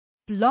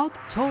Blog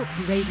Talk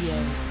Radio.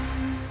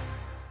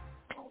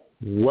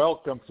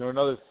 Welcome to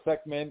another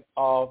segment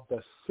of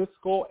the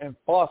Cisco and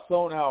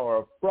Fosone Hour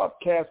of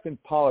Broadcasting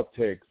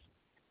Politics.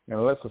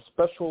 And that's a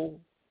special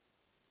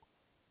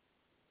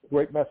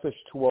great message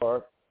to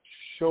our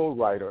show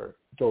writer,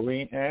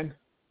 Doreen Ann.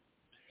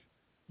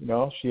 You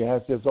know, she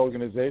has this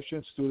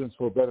organization, Students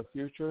for a Better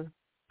Future.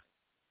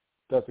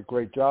 Does a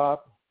great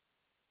job.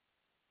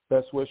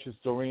 Best wishes,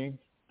 Doreen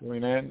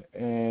Ann,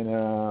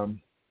 and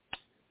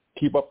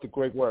keep up the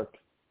great work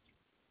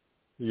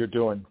you're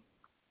doing.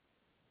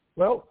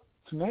 Well,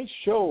 tonight's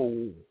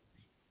show,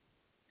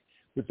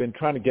 we've been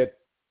trying to get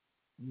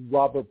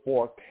Robert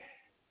Bork.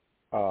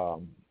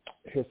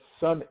 His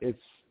son is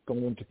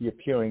going to be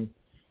appearing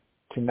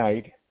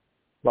tonight,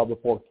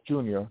 Robert Bork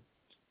Jr.,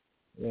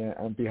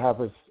 on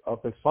behalf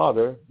of his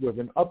father, with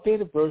an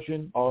updated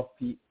version of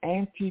the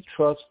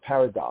Antitrust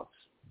Paradox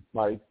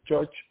by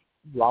Judge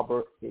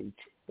Robert H.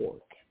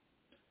 Bork.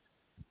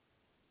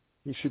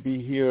 He should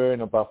be here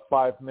in about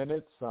 5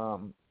 minutes.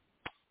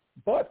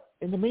 But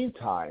in the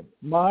meantime,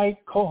 my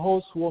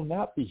co-host will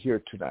not be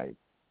here tonight.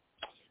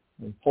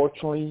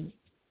 Unfortunately,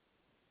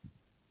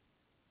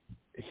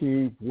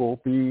 he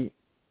will be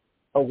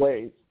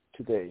away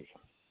today.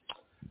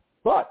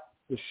 But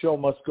the show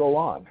must go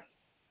on.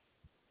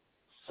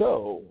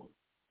 So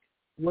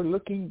we're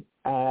looking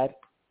at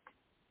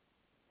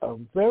a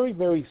very,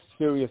 very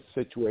serious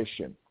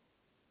situation.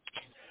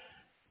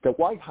 The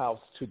White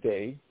House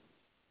today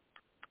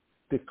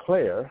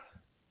declared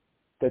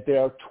that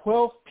there are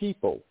 12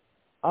 people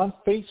on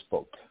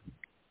Facebook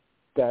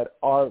that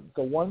are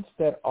the ones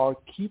that are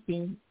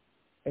keeping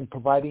and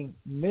providing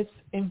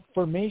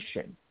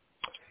misinformation.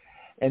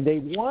 And they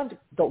want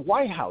the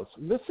White House,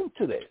 listen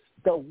to this,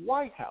 the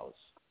White House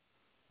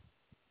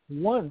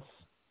wants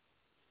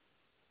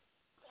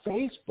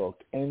Facebook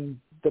and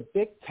the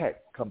big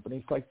tech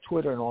companies like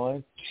Twitter and all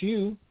that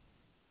to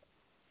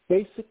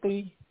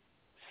basically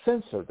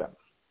censor them.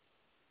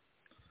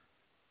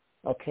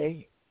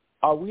 Okay?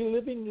 Are we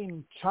living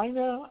in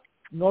China,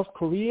 North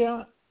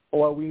Korea,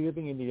 or are we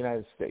living in the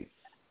United States?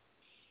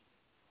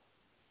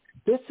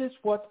 This is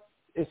what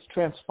is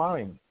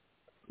transpiring,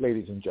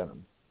 ladies and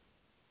gentlemen.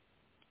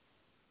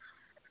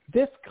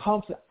 This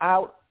comes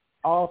out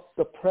of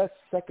the press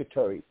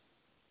secretary,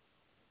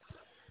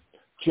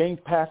 Jane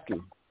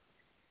Paskey,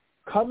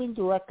 coming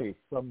directly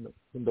from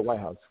the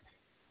White House,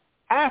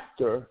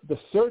 after the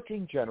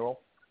Surgeon General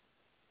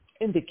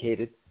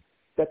indicated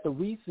that the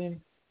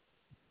reason,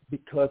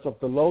 because of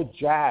the low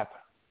jab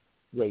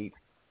rate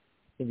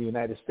in the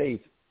United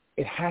States,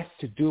 it has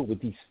to do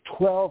with these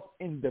 12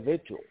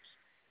 individuals.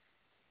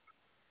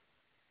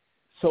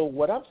 So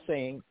what I'm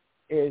saying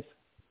is,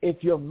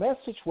 if your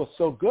message was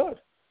so good,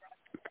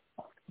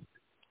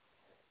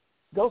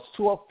 those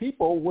 12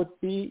 people would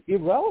be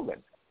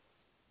irrelevant.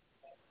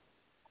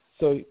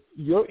 So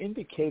you're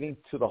indicating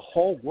to the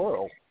whole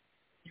world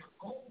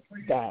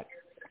that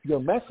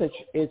your message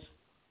is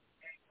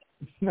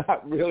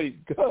not really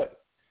good,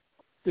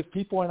 because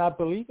people are not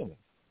believing it.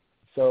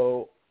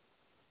 So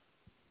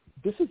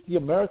this is the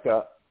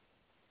America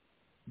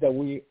that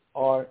we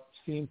are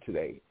seeing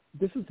today.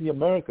 This is the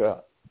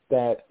America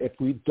that if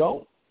we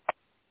don't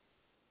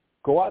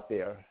go out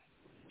there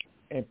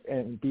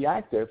and be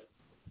active,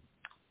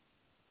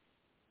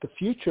 the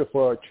future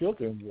for our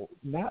children will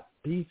not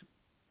be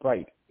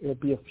bright. It will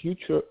be a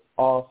future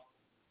of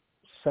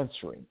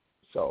censoring.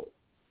 So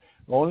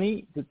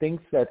only the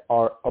things that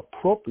are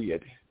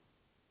appropriate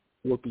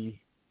will be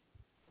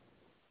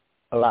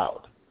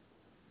allowed.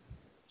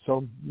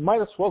 So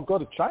might as well go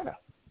to China,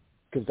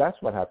 because that's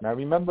what happened. I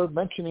remember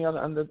mentioning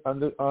on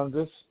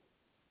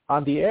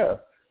the air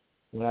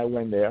when I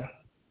went there.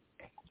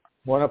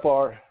 One of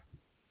our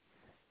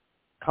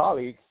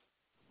colleagues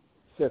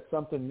said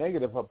something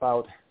negative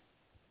about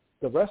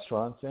the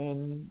restaurants,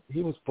 and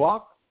he was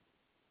blocked,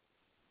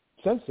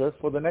 censored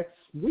for the next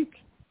week.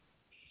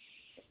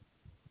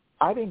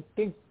 I didn't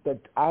think that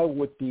I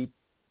would be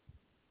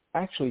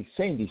actually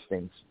saying these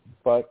things,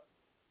 but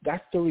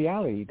that's the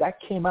reality. That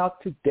came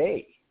out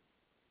today.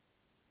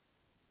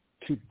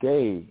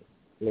 Today,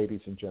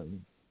 ladies and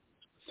gentlemen.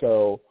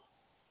 So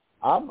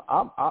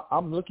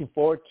I'm looking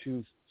forward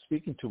to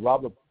speaking to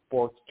Robert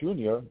Bork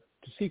Jr.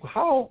 to see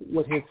how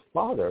would his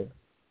father,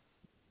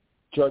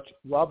 Judge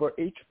Robert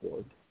H.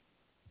 Bork,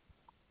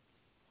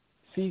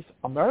 sees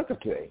America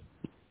today.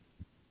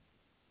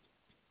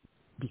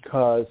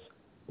 Because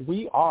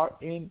we are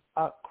in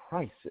a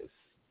crisis,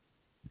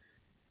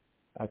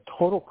 a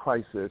total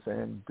crisis,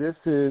 and this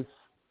is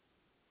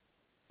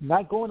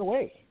not going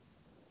away.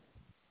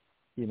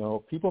 You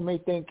know, people may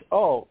think,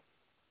 oh,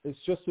 it's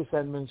just this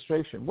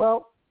administration.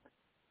 Well,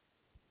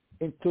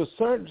 to a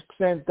certain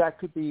extent, that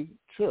could be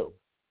true.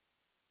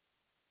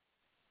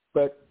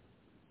 But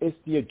it's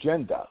the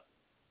agenda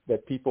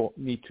that people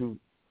need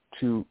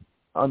to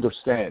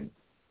understand.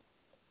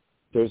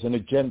 There's an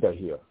agenda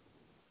here.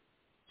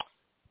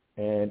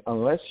 And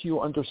unless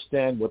you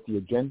understand what the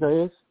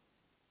agenda is,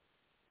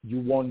 you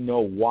won't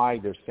know why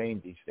they're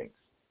saying these things.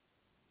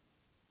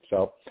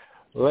 So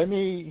Let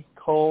me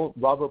call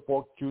Robert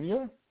Bork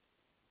Jr.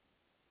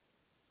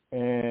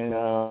 and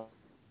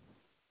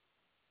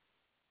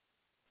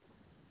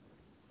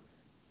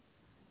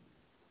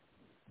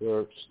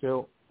they're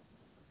still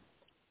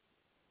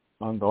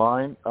on the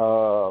line.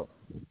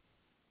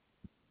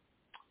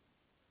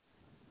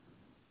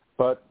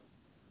 But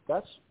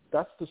that's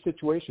the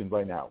situation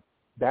right now.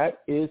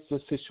 That is the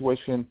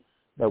situation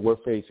that we're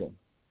facing.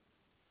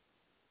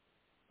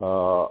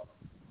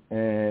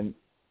 And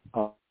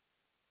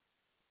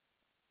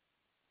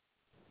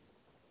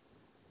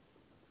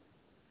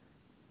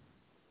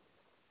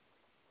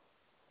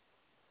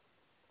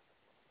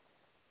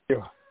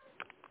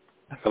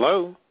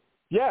Hello.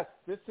 Yes,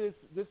 this is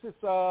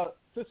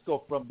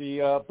Cisco from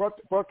the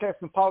Broadcast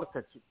and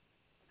Politics.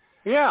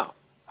 Yeah.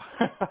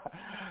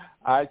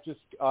 I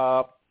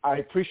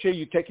appreciate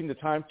you taking the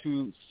time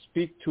to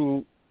speak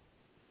to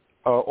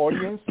our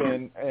audience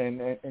and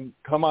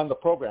come on the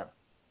program.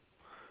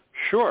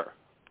 Sure.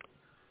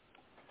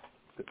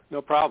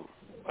 No problem.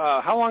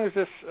 How long is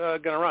this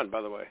going to run,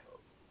 by the way?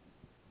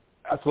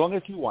 As long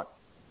as you want.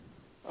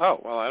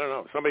 Oh, well, I don't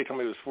know. Somebody told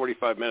me it was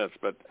 45 minutes,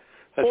 but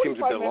that seems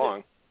a bit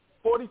long.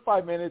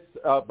 45 minutes,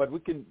 but we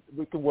can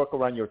work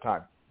around your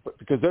time,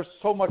 because there's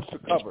so much to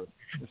cover,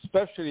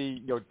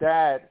 especially your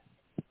dad.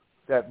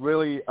 That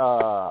really,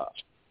 I'm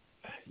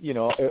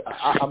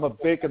a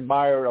big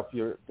admirer of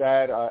your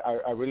dad.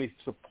 I really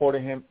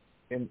supported him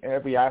in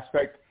every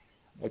aspect.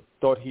 I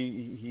thought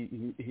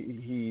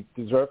he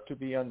deserved to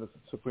be on the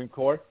Supreme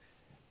Court,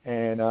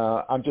 and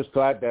I'm just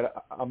glad that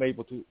I'm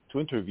able to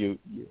interview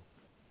you.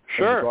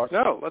 Sure.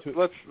 No, let's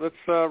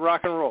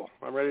rock and roll.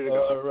 I'm ready to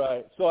go. All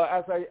right. So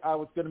as I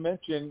was going to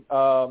mention,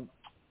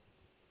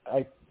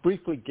 I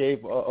briefly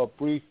gave a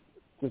brief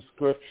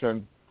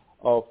description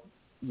of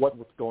what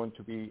was going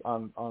to be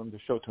on the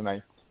show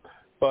tonight.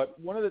 But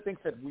one of the things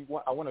that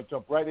I want to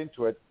jump right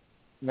into it,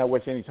 not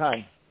waste any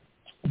time.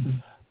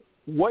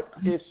 What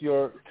is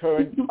your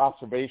current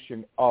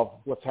observation of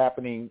what's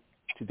happening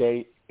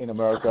today in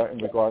America in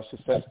regards to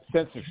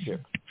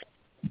censorship?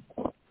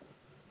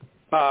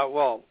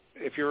 Well,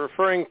 if you're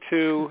referring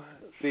to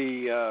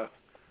the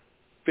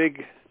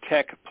big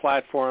tech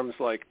platforms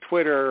like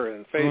Twitter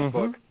and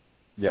Facebook,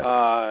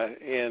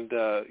 and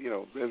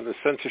the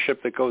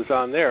censorship that goes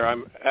on there,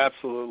 I'm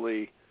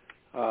absolutely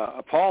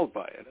appalled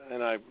by it,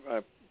 and I'm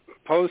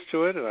opposed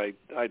to it, and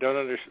I don't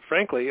understand.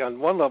 Frankly, on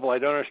one level, I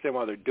don't understand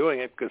why they're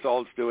doing it, because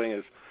all it's doing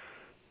is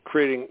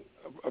creating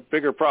a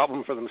bigger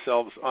problem for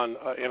themselves on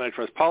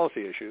antitrust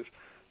policy issues,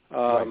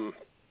 and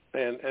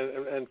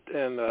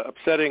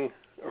upsetting.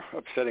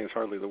 Upsetting is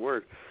hardly the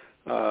word.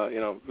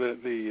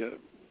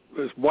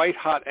 There's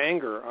white-hot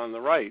anger on the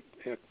right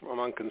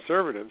among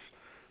conservatives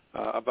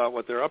about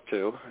what they're up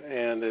to,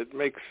 and it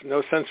makes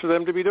no sense for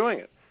them to be doing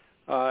it.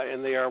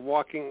 And they are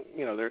walking,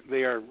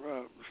 they are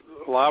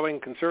allowing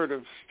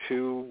conservatives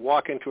to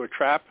walk into a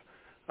trap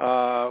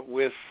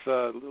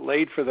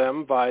laid for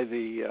them by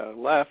the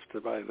left,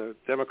 by the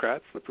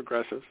Democrats, the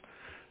progressives,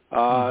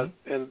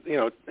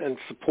 and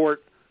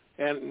support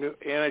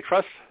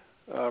antitrust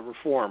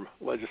reform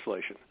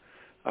legislation,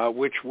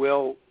 which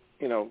will,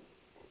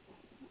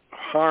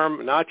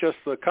 harm not just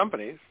the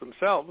companies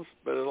themselves,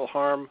 but it'll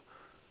harm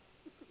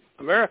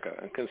America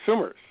and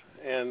consumers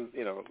and,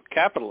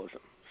 capitalism.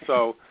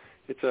 So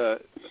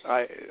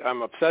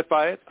I'm upset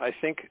by it. I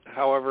think,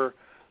 however,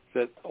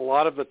 that a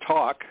lot of the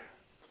talk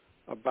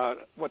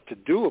about what to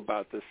do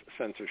about this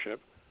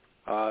censorship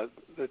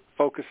that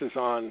focuses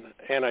on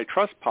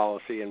antitrust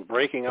policy and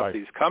breaking up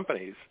these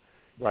companies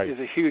is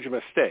a huge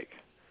mistake.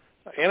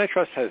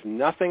 Antitrust has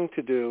nothing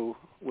to do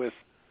with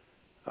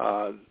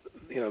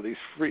these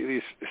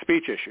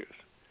speech issues.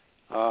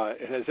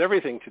 It has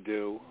everything to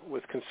do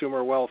with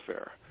consumer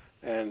welfare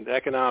and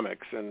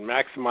economics and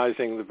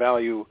maximizing the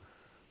value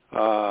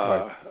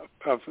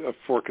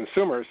for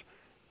consumers.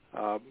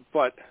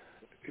 But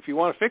if you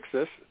want to fix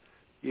this,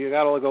 you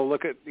got to go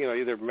look at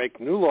either make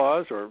new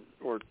laws or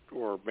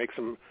make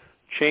some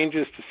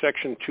changes to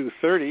Section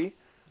 230,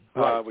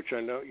 which I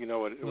know you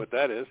know what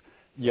that is.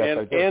 Yes,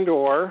 I do.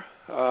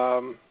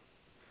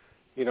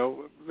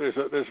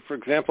 There's for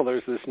example,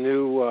 there's this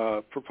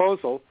new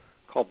proposal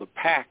called the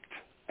PACT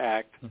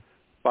Act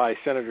by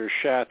Senators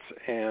Schatz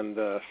and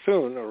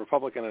Thune, a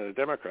Republican and a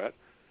Democrat,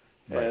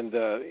 and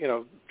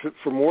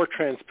for more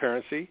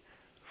transparency,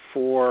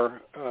 for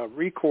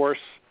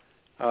recourse.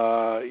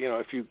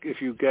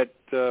 If you get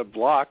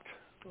blocked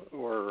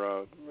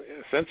or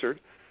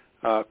censored,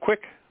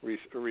 quick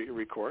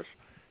recourse.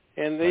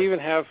 And they even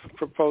have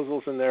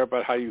proposals in there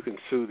about how you can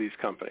sue these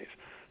companies.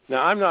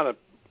 Now, I'm not a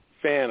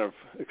fan of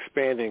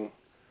expanding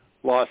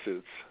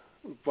lawsuits,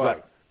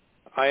 but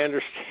I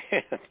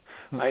understand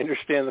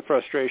the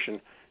frustration,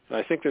 and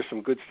I think there's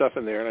some good stuff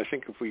in there. And I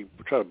think if we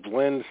try to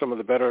blend some of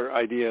the better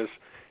ideas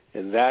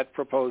in that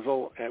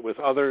proposal and with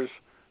others,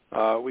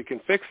 we can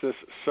fix this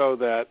so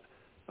that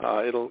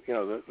it'll,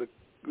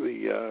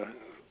 the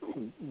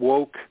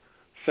woke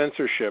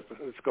censorship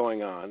that's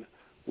going on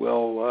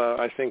will,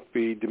 I think,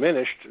 be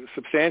diminished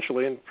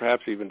substantially and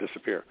perhaps even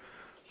disappear.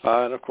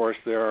 And, of course,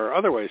 there are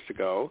other ways to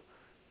go.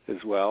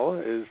 as well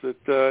is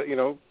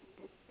that,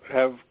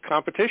 have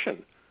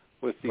competition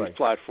with these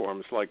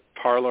platforms like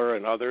Parler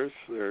and others.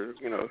 There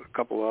are, a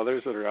couple of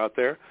others that are out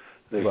there.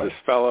 There's this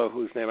fellow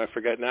whose name I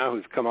forget now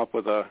who's come up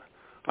with a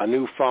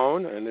new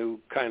phone, a new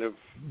kind of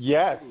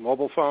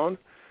mobile phone.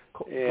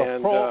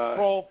 And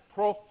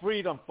Pro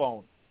Freedom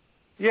phone.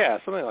 Yeah,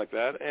 something like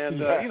that. And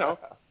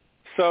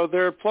so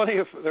there are plenty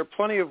of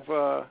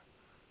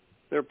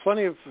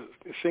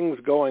things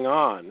going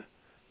on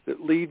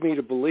that lead me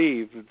to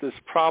believe that this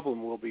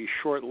problem will be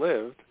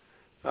short-lived.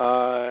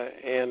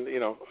 And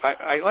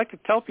I like to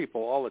tell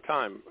people all the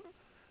time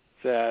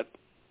that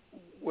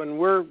when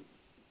we're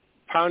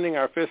pounding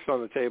our fists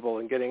on the table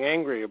and getting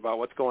angry about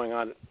what's going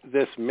on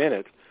this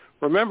minute,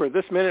 remember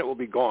this minute will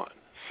be gone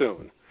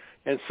soon,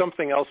 and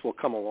something else will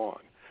come along.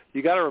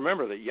 You got to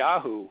remember that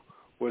Yahoo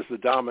was the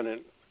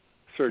dominant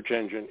search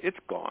engine. It's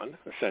gone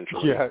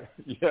essentially.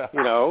 Yeah.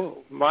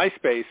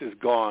 MySpace is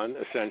gone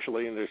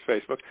essentially, and there's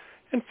Facebook,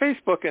 and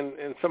Facebook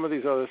and some of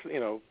these other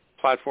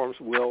platforms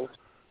will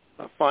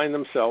find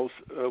themselves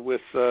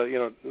with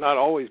not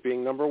always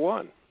being number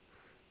one.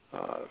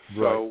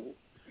 So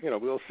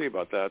we'll see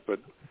about that, but.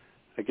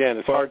 Again,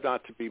 it's hard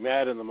not to be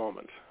mad in the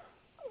moment.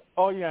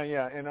 Oh,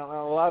 yeah. And a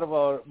lot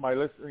of my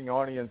listening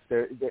audience,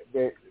 they,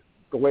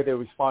 the way they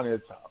respond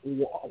is,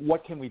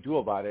 what can we do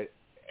about it?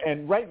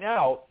 And right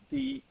now,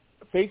 the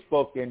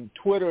Facebook and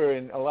Twitter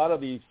and a lot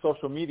of these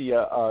social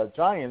media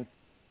giants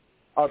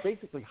are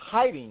basically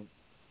hiding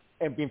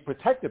and being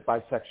protected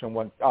by Section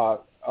 30.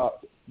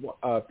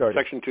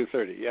 Section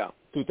 230, yeah.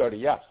 230,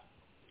 yes.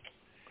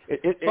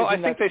 Well, I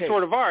think they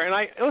sort of are. And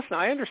I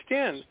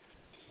understand.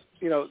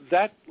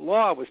 That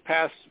law was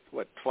passed,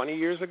 20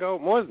 years ago?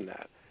 More than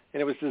that.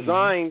 And it was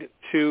designed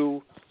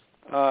to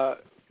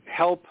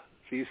help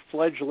these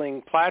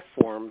fledgling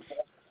platforms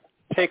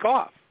take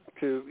off,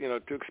 to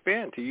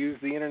expand, to use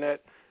the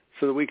Internet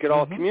so that we could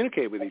all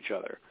communicate with each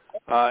other.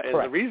 And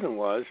the reason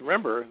was,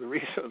 remember,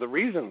 the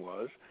reason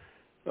was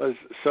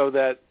so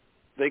that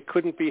they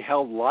couldn't be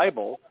held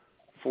liable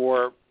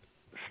for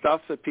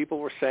stuff that people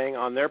were saying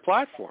on their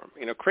platform,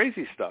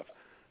 crazy stuff.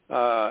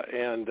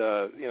 And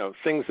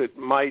things that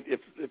might, if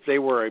they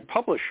were a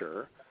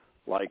publisher,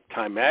 like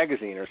Time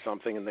Magazine or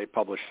something, and they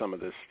published some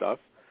of this stuff,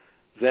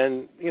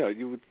 then,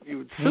 you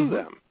would sue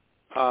them.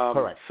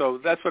 Correct. So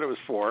that's what it was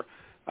for.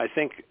 I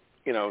think,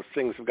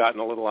 things have gotten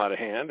a little out of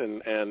hand,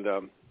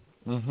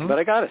 but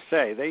I got to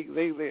say,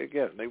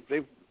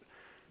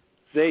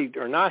 they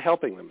are not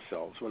helping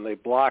themselves when they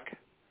block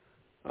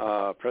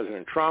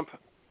President Trump.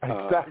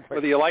 Exactly.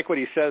 Whether you like what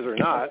he says or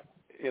not,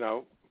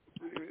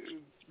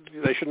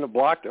 they shouldn't have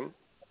blocked him,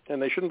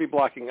 and they shouldn't be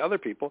blocking other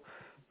people.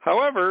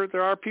 However,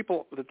 there are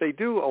people that they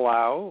do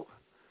allow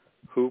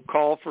who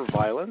call for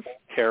violence,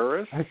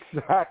 terrorists.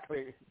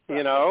 Exactly.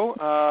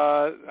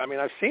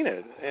 I've seen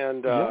it,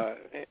 and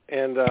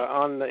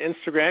on the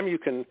Instagram you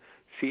can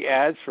see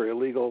ads for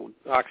illegal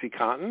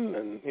OxyContin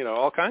and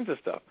all kinds of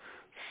stuff.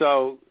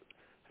 So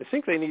I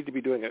think they need to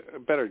be doing a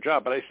better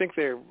job, but I think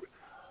they're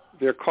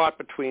caught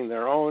between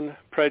their own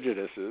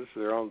prejudices,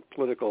 their own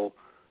political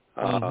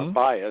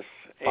bias,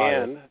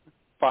 and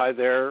by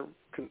their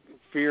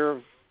fear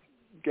of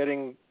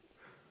getting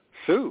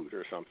sued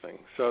or something.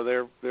 So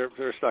they're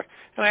stuck.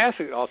 And I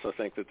also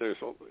think that there's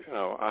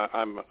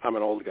I'm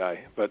an old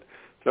guy, but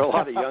there are a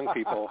lot of young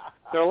people.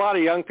 There are a lot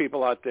of young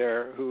people out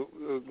there who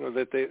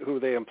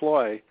they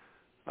employ,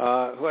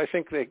 who I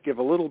think they give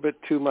a little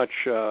bit too much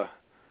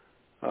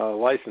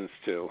license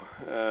to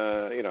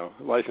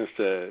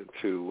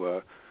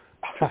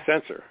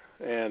censor,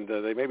 and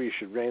they maybe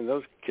should rein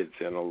those kids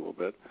in a little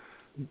bit.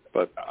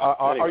 But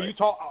anyway. Are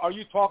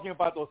you talking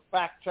about those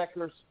fact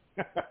checkers?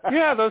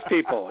 Yeah, those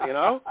people.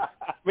 Or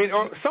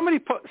somebody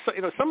put.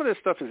 Some of this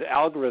stuff is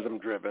algorithm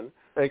driven.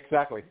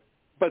 Exactly.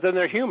 But then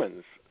they're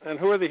humans, and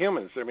who are the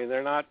humans?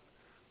 They're not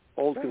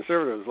old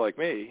conservatives like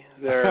me.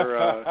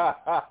 They're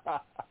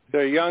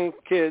young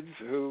kids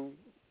who,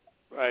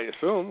 I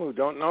assume, who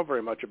don't know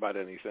very much about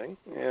anything,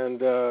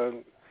 and are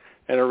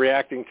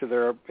reacting to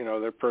their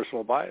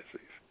personal biases.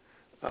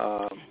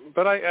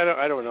 But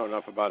I don't know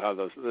enough about how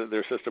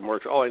their system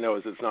works. All I know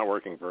is it's not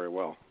working very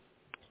well.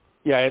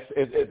 Yeah,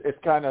 it's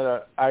kind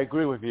of. I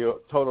agree with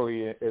you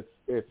totally. It's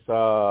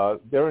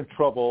they're in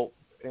trouble,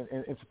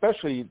 and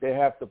especially they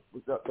have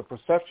the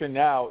perception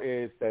now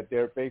is that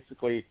they're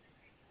basically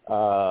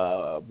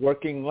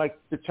working like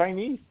the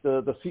Chinese,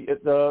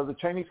 the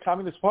Chinese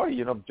Communist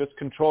Party. Just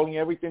controlling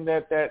everything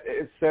that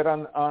is said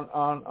on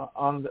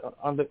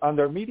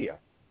their media.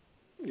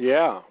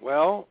 Yeah,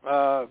 well,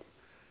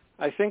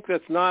 I think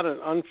that's not an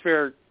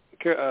unfair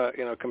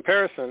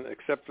comparison,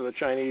 except for the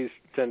Chinese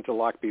tend to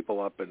lock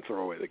people up and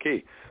throw away the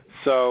key.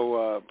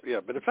 So,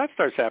 but if that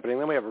starts happening,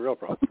 then we have a real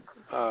problem.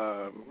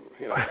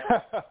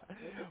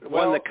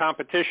 One that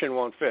competition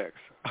won't fix.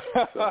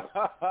 So.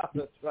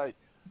 That's right.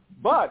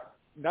 But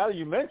now that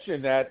you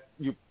mentioned that,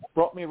 you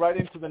brought me right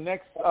into the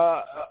next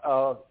part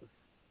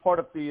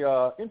of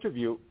the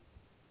interview.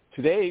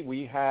 Today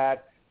we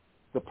had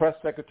the press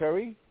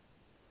secretary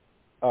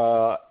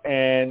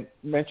and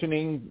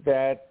mentioning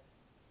that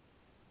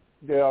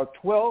there are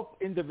 12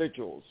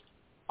 individuals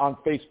on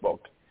Facebook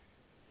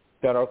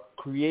that are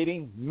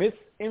creating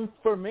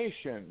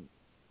misinformation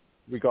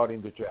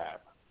regarding the jab.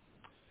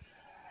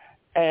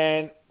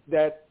 And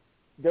that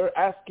they're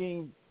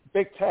asking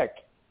big tech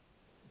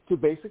to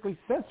basically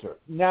censor.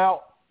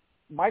 Now,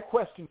 my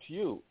question to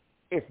you,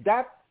 if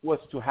that was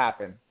to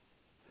happen,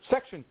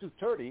 Section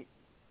 230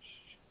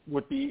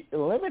 would be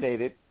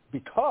eliminated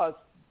because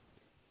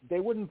they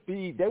would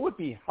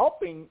be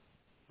helping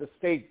the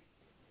state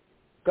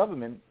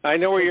government. I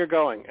know where you're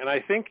going, and I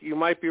think you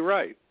might be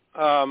right.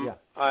 Yeah.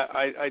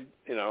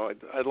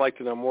 I'd like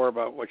to know more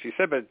about what you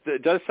said, but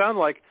it does sound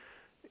like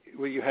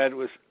what you had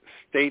was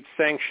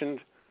state-sanctioned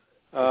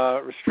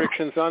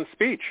restrictions on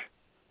speech,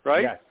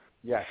 right? Yes.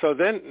 Yes. So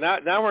then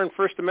now we're in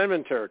First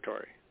Amendment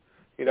territory.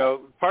 You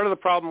know, part of the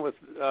problem with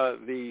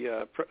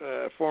the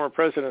former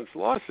president's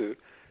lawsuit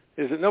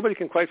is that nobody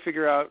can quite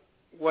figure out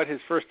what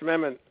his First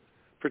Amendment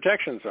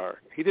protections are.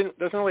 He doesn't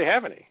really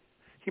have any.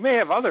 He may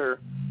have other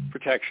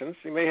protections.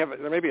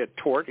 There may be a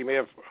tort. He may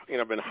have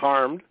been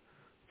harmed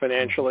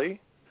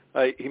financially.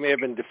 He may have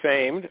been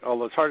defamed,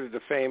 although it's hard to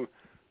defame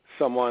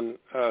someone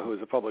who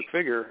is a public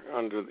figure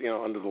under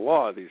the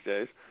law these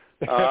days.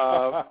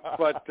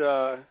 But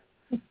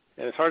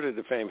and it's hard to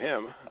defame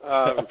him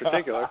in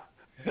particular.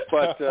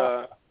 But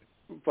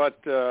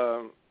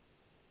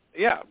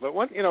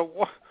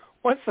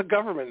once the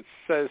government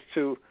says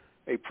to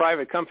a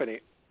private company,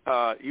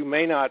 you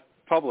may not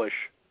publish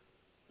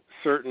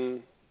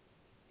certain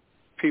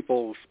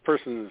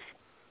person's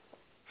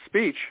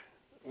speech,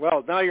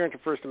 well, now you're into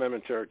First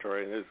Amendment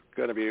territory, and there's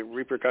going to be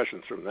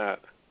repercussions from that.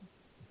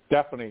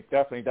 Definitely.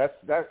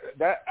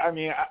 That. I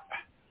mean,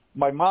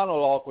 my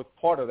monologue was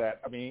part of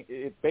that. I mean,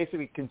 it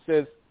basically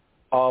consists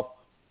of,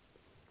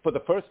 for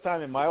the first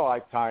time in my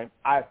lifetime,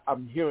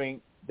 I'm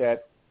hearing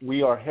that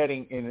we are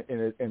heading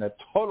in a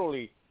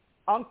totally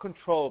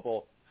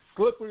uncontrollable,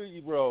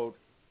 slippery road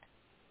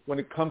when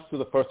it comes to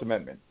the First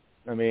Amendment.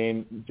 I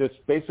mean, just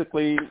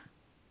basically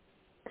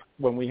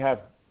when we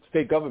have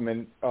state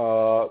government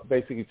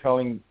basically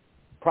telling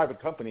private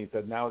companies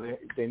that now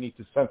they need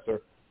to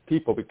censor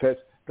people because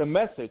the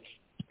message,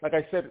 like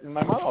I said in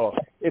my monologue,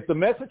 if the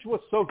message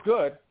was so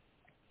good,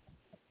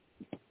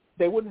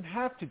 they wouldn't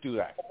have to do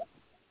that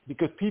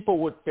because people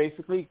would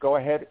basically go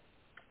ahead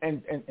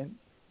and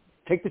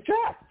take the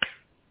jab.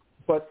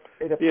 But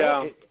it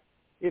appears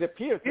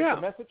that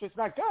the message is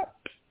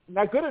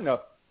not good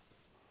enough.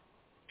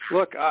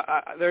 Look,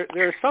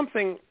 there's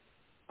something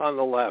on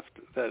the left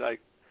that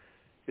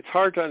it's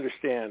hard to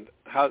understand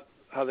how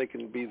they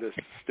can be this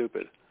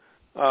stupid.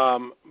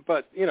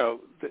 But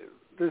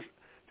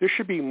there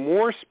should be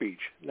more speech,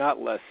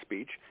 not less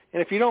speech.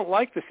 And if you don't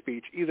like the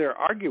speech, either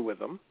argue with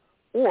them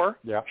or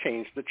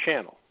change the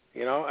channel.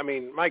 I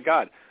mean, my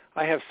God,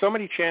 I have so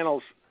many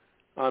channels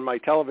on my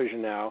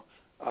television now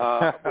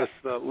with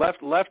the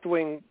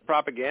left-wing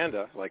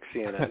propaganda like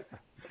CNN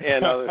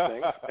and other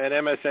things and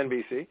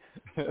MSNBC.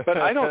 But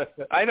I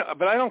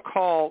don't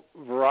call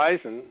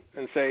Verizon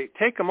and say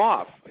take them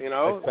off.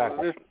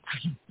 Exactly.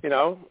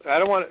 I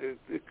don't want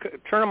to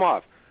turn them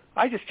off.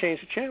 I just change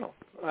the channel.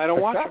 I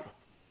don't watch them.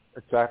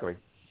 Exactly.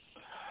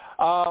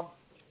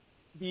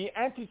 The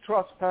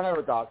Antitrust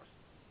Paradox,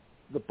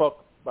 the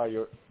book by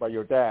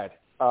your dad.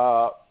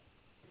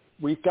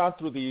 We've gone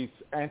through these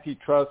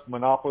antitrust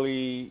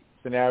monopoly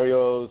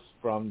scenarios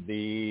from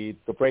the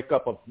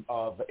breakup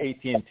of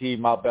AT&T,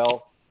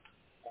 Bell,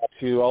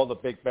 to all the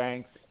big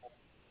banks.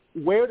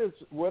 Where does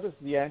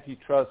the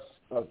antitrust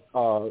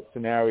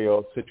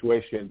scenario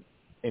situation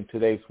in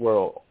today's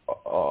world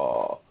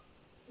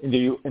in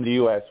the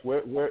U.S.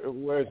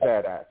 Where is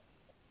that at?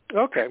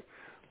 Okay.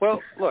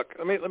 Well, look.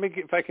 Let me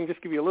if I can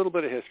just give you a little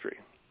bit of history.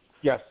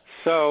 Yes.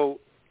 So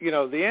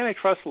the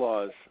antitrust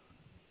laws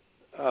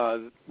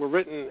were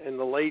written in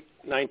the late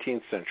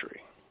 19th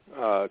century.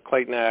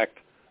 Clayton Act,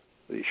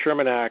 the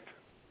Sherman Act,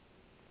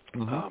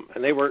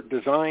 and they were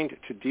designed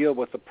to deal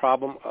with the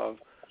problem of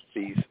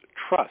these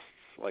trusts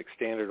like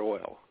Standard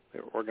Oil. They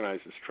were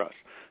organized as trusts,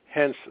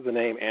 hence the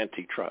name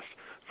antitrust.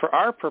 For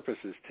our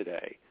purposes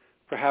today,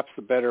 perhaps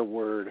the better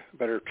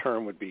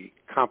term would be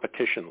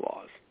competition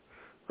laws,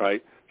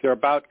 right? They're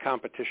about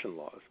competition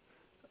laws.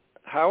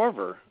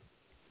 However,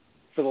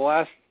 for the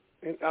last,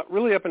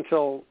 really up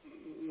until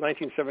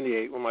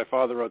 1978, when my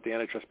father wrote The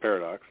Antitrust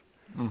Paradox,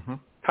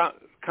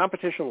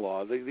 competition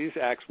law, these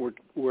acts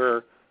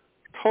were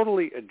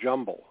totally a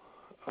jumble.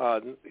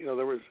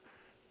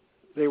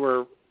 They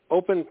were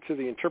open to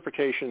the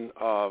interpretation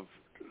of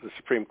the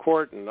Supreme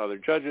Court and other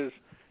judges.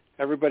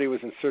 Everybody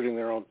was inserting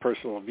their own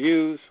personal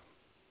views.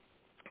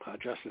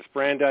 Justice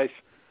Brandeis,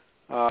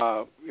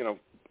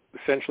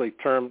 essentially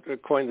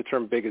coined the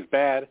term "big is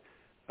bad,"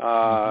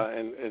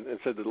 and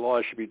said that the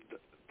law should be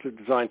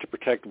designed to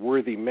protect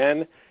worthy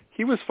men.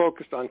 He was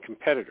focused on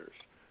competitors,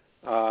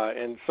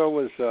 and so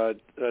was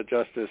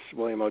Justice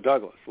William O.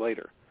 Douglas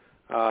later.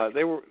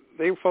 They were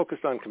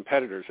focused on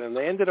competitors, and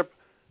they ended up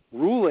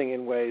ruling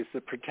in ways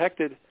that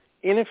protected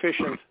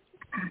inefficient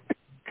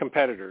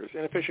competitors,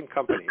 inefficient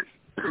companies,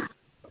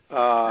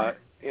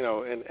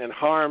 and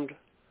harmed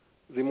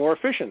the more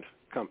efficient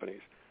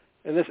companies.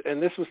 And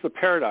this was the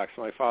paradox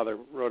my father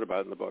wrote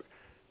about in the book.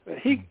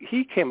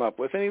 He came up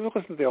with, and he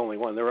wasn't the only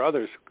one. There were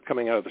others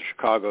coming out of the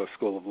Chicago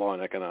School of Law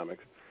and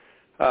Economics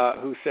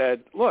who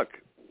said, look,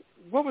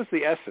 what was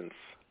the essence,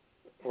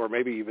 or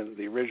maybe even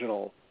the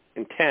original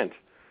intent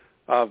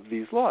of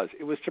these laws?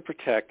 It was to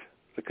protect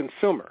the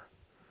consumer.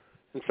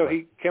 And so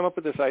he came up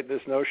with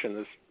this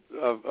notion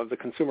of the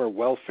consumer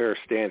welfare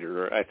standard,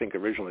 or I think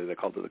originally they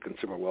called it the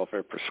consumer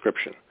welfare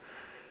prescription.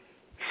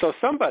 So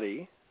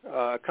somebody,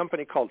 a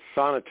company called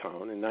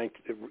Sonotone,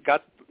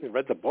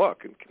 read the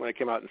book when it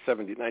came out in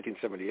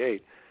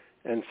 1978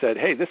 and said,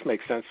 hey, this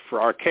makes sense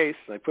for our case.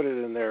 And they put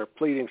it in their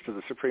pleadings to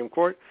the Supreme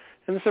Court,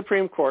 and the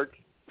Supreme Court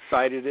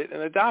cited it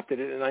and adopted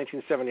it in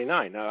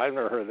 1979. Now, I've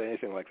never heard of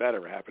anything like that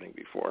ever happening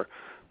before,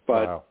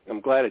 but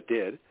I'm glad it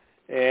did.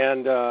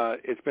 And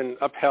it's been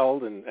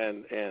upheld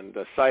and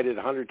cited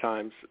 100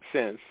 times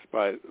since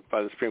by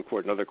the Supreme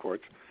Court and other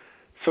courts.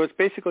 So it's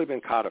basically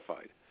been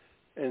codified.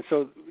 And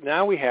so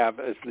now we have,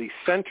 as the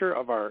center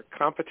of our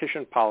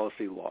competition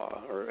policy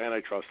law, or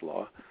antitrust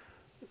law,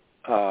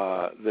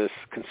 this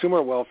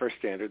consumer welfare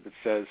standard that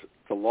says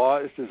the law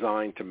is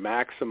designed to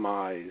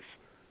maximize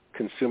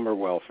consumer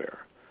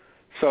welfare.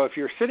 So if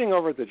you're sitting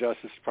over at the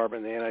Justice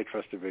Department, the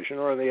Antitrust Division,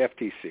 or the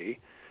FTC,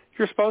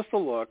 you're supposed to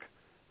look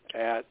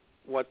at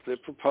what the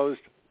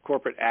proposed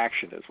corporate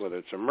action is, whether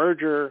it's a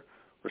merger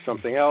or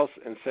something else,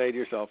 and say to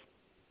yourself,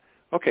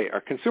 okay, are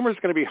consumers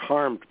going to be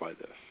harmed by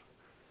this?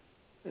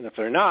 And if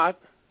they're not,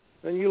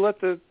 then you let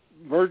the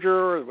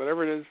merger or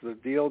whatever it is, the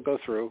deal go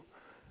through.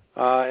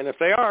 And if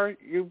they are,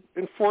 you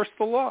enforce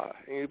the law,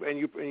 and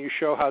you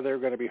show how they're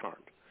going to be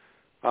harmed.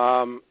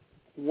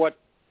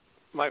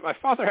 My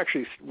father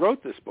actually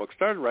wrote this book,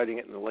 started writing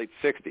it in the late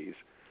 60s,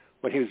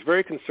 when he was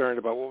very concerned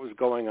about what was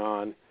going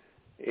on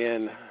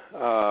in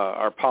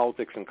our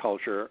politics and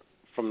culture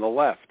from the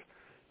left.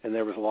 And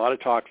there was a lot of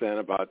talk then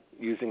about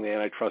using the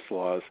antitrust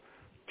laws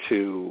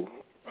to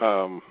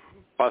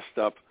bust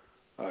up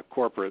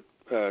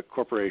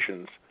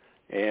corporations,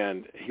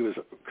 and he was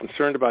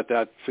concerned about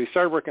that. So he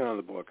started working on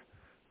the book.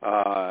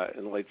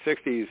 In the late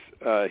 60s,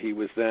 he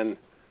was then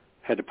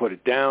had to put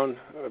it down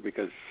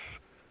because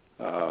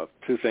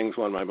two things.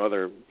 One, my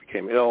mother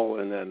became ill,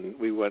 and then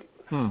we went.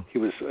 He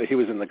was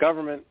in the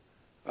government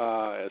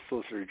as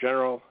Solicitor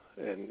General,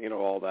 and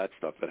all that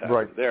stuff that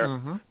happened there.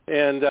 Mm-hmm.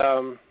 And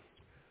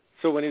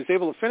so when he was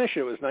able to finish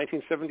it, it was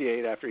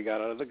 1978 after he got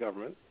out of the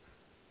government,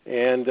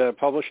 and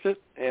published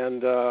it.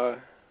 And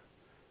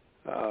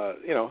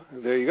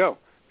there you go.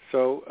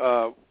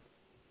 So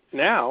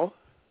now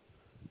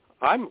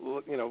I'm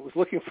was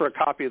looking for a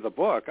copy of the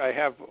book. I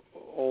have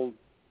old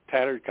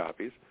tattered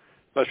copies.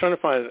 I was trying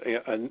to find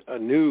a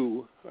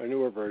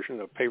newer version,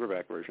 a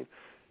paperback version,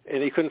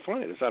 and he couldn't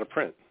find it. It's out of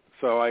print.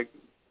 So I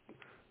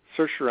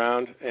searched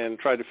around and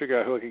tried to figure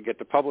out who I could get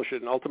to publish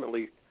it, and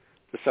ultimately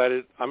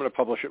decided I'm going to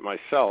publish it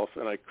myself.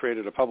 And I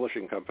created a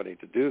publishing company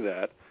to do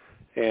that,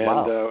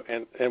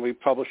 and we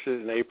published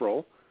it in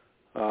April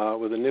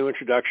with a new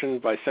introduction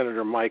by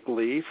Senator Mike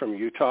Lee from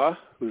Utah,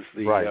 who's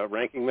the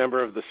ranking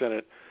member of the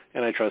Senate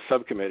Antitrust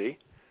Subcommittee,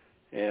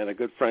 and a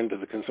good friend of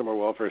the Consumer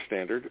Welfare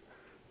Standard.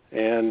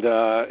 And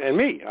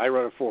me, I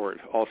wrote a foreword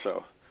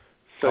also.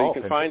 So you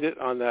can find it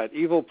on that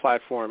evil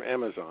platform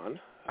Amazon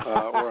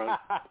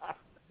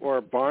or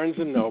Barnes &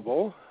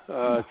 Noble.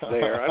 It's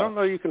there. I don't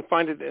know you can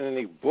find it in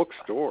any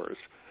bookstores,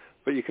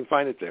 but you can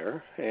find it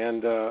there.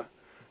 And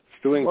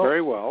it's doing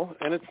very well.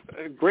 And it's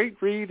a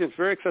great read. It's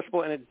very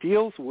accessible, and it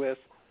deals with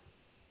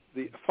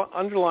the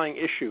underlying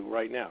issue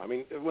right now. I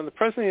mean, when the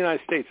President of the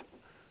United States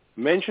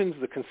mentions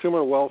the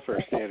consumer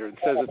welfare standard and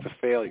says it's a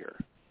failure,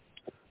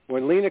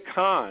 when Lena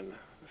Khan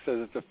says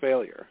it's a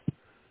failure,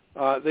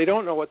 they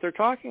don't know what they're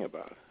talking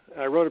about.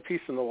 I wrote a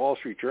piece in the Wall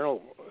Street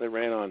Journal that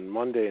ran on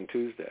Monday and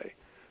Tuesday,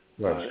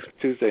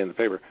 Tuesday in the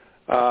paper,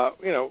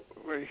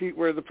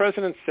 where the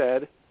president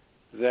said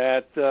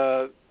that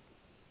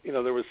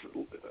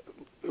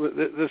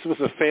this was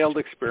a failed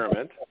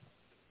experiment.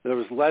 There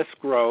was less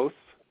growth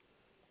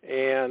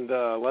and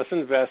less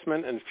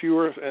investment and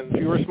fewer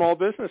small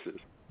businesses,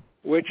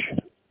 which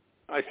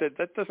I said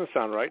that doesn't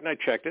sound right, and I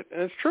checked it,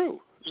 and it's true.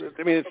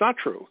 I mean, it's not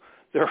true.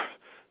 The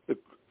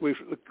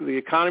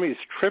economy has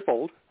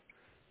tripled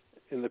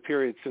in the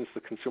period since the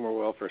consumer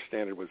welfare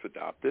standard was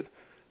adopted.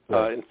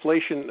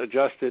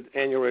 Inflation-adjusted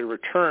annual rate of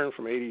return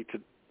from 1980 to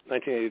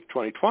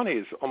 2020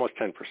 is almost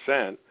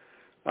 10%,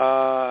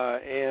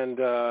 and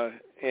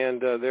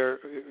there are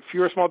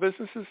fewer small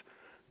businesses.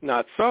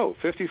 Not so.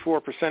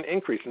 54%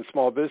 increase in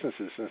small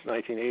businesses since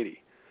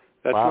 1980.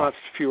 That's not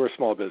fewer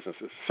small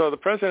businesses. So the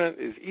president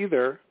is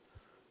either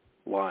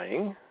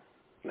lying.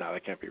 No,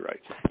 that can't be right.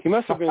 He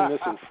must have been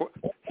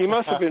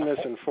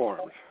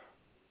misinformed.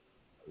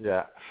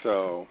 Yeah.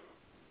 So,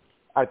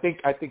 I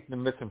think the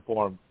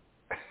misinformed.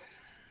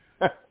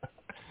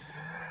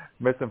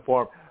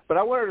 But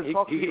I wanted to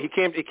talk. He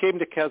came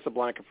to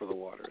Casablanca for the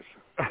waters.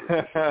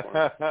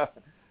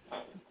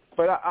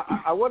 But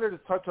I wanted to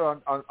touch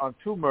on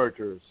two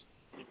mergers,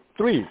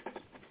 three.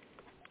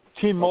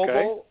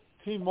 T-Mobile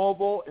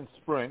in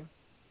spring,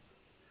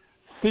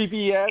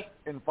 CBS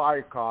and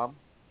Viacom.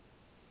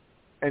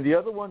 And the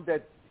other one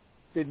that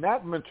did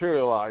not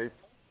materialize,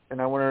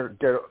 and I want to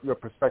get your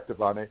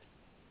perspective on it,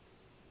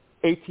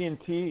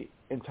 AT&T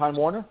and Time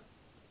Warner?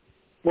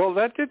 Well,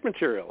 that did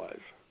materialize.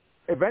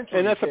 Eventually.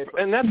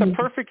 And that's a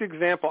perfect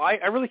example. I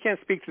really can't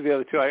speak to the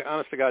other two. I,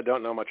 honest to God,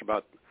 don't know much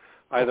about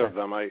either of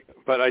them.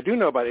 But I do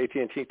know about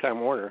AT&T,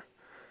 Time Warner.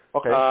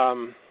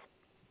 Okay.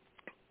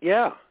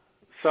 Yeah.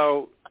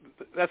 So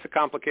that's a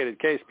complicated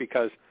case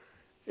because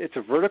it's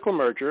a vertical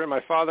merger, and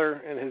my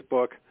father, in his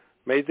book,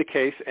 made the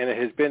case, and it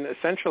has been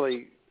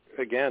essentially,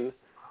 again,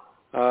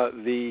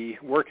 the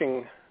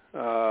working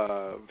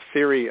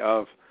theory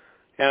of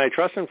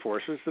antitrust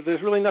enforcers that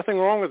there's really nothing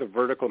wrong with a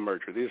vertical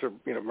merger. These are,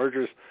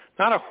 mergers,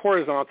 not a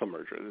horizontal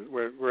merger,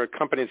 where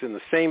companies in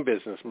the same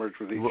business merge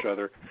with each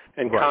other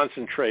and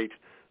concentrate,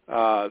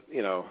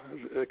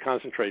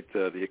 concentrate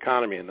the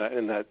economy in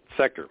that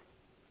sector.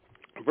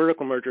 A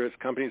vertical merger is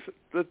companies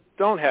that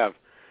don't have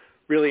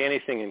really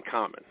anything in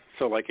common.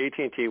 So like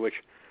AT&T, which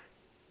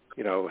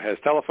has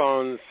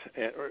telephones,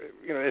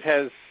 it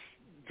has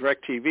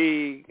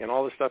DirecTV and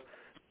all this stuff,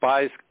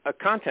 buys a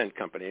content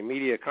company, a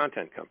media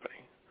content company.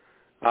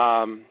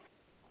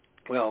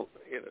 Well,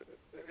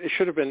 it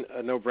should have been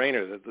a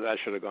no-brainer that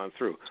should have gone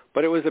through.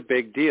 But it was a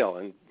big deal,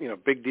 and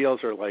big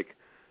deals are like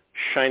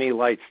shiny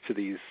lights to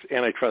these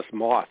antitrust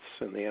moths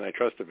in the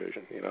antitrust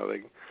division.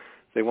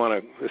 They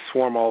want to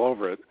swarm all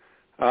over it.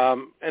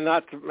 And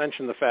not to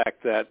mention the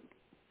fact that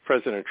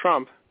President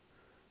Trump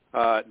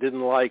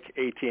didn't like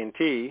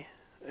AT&T,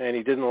 and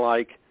he didn't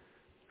like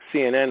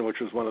CNN, which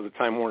was one of the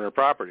Time Warner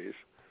properties.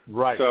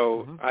 Right.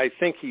 So I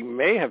think he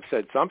may have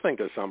said something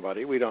to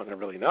somebody. We don't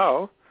really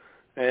know.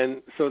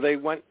 And so they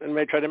went and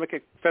tried to make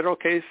a federal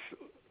case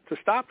to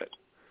stop it.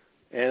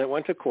 And it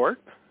went to court,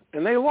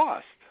 and they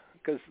lost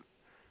because,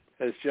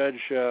 as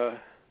Judge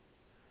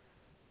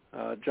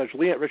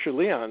Richard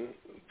Leon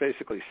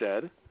basically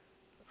said,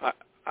 I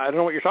don't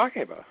know what you're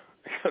talking about.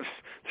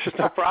 There's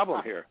no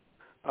problem here.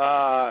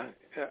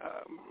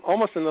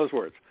 Almost in those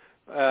words.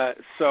 But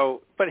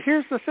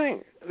here's the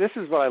thing. This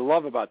is what I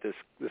love about this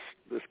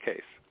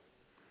case.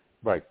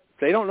 Right.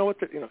 They don't know what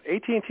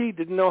AT&T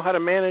didn't know how to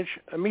manage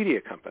a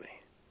media company.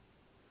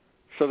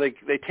 So they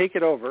take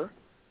it over.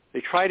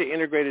 They try to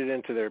integrate it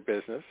into their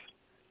business.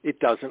 It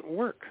doesn't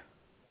work.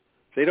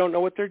 They don't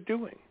know what they're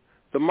doing.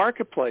 The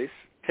marketplace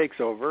takes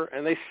over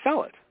and they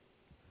sell it.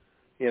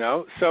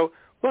 So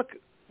look,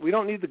 we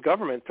don't need the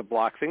government to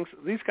block things.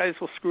 These guys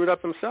will screw it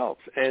up themselves,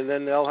 and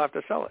then they'll have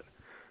to sell it.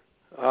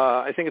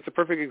 I think it's a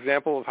perfect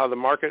example of how the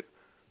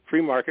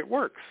free market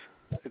works.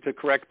 To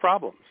correct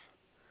problems.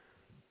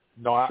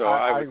 No,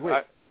 I agree.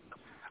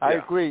 I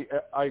agree.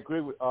 I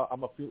agree.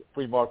 I'm a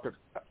free market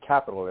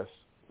capitalist,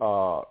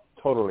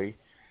 totally,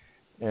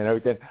 and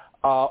everything.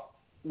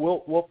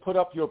 We'll put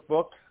up your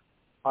book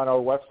on our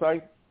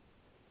website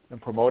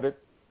and promote it.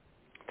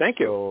 Thank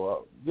you.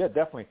 So, yeah,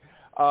 definitely.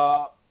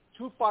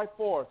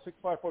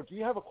 254-654. Do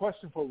you have a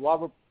question for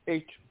Robert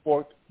H.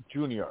 Bork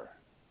Jr.?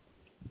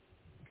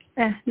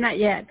 Not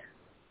yet.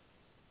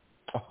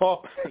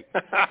 Okay.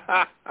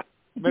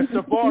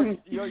 Mr. Bork,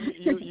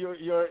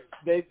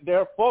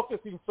 they're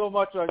focusing so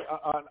much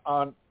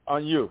on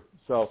you.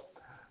 So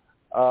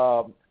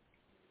the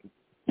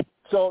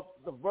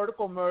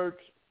vertical merge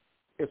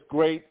is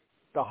great.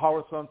 The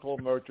horizontal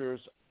mergers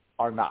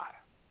are not.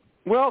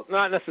 Well,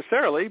 not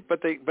necessarily,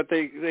 but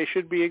they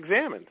should be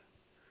examined.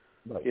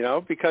 Right.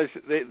 Because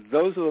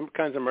those are the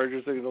kinds of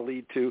mergers that are going to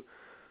lead to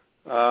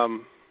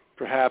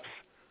perhaps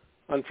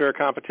unfair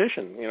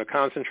competition,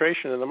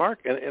 concentration in the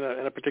market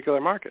in a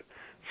particular market.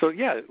 So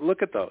yeah,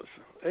 look at those,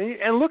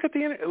 and look at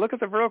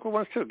the vertical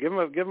ones too. Give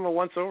them a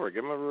once over,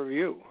 give them a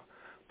review.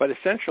 But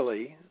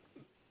essentially,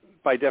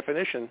 by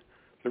definition,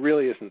 there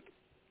really isn't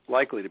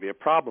likely to be a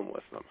problem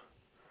with them.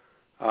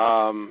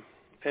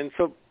 And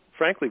so,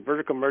 frankly,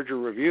 vertical merger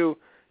review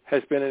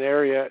has been an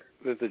area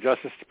that the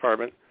Justice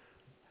Department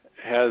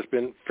has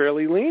been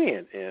fairly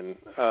lenient in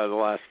the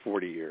last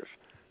 40 years.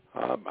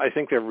 I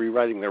think they're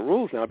rewriting their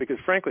rules now because,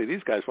 frankly,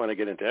 these guys want to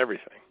get into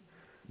everything.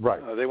 Right.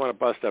 They want to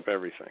bust up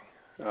everything.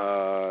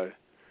 And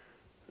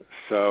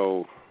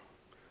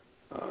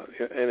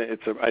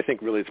I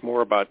think really it's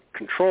more about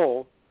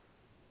control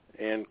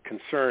and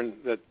concern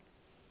that,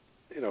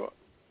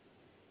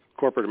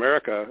 corporate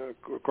America,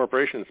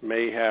 corporations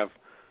may have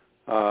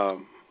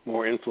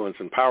more influence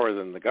and power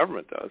than the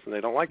government does, and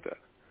they don't like that.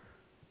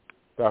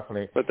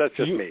 Definitely. But that's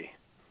just me.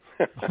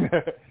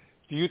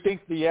 Do you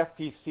think the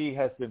FTC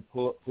has been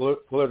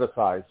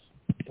politicized?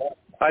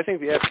 I think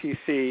the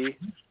FTC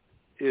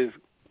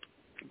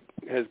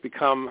has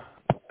become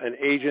an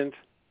agent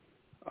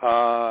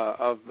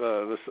of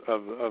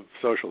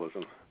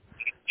socialism.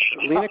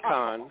 Lena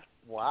Khan.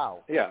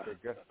 Wow. Yeah.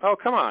 Oh,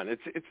 come on!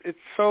 It's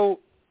so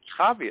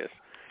obvious,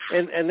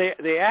 and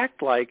they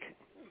act like,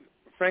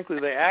 frankly,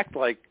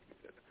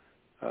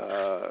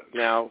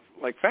 now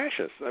like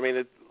fascists. I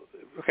mean,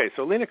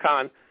 so Lena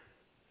Khan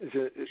is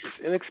an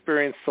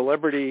inexperienced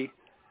celebrity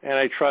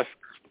antitrust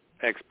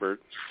expert,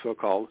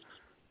 so-called,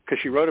 because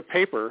she wrote a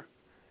paper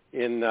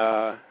in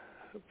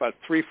about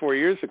 3-4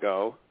 years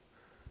ago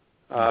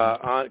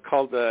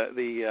called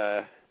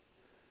the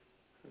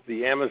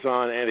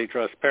Amazon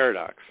antitrust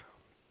paradox,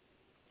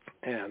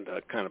 and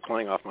kind of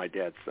playing off my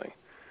dad's thing.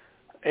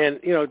 And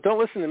don't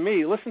listen to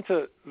me. Listen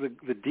to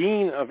the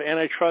dean of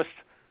antitrust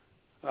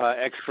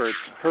experts,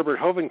 Herbert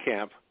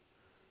Hovenkamp,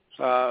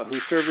 who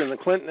served in the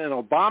Clinton and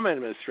Obama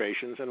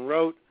administrations and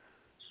wrote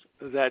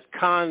that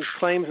Kahn's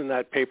claims in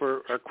that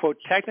paper are, quote,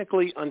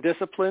 technically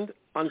undisciplined,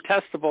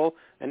 untestable,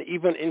 and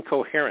even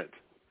incoherent.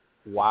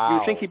 Wow.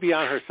 You'd think he'd be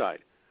on her side.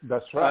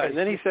 That's right. And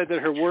then he said that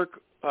her work,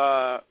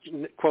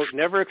 quote,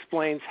 never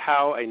explains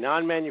how a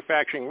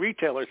non-manufacturing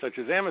retailer such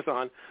as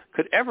Amazon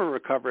could ever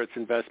recover its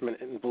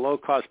investment in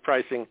below-cost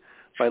pricing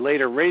by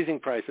later raising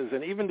prices,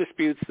 and even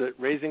disputes that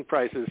raising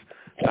prices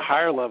to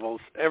higher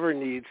levels ever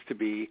needs to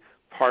be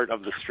part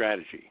of the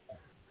strategy.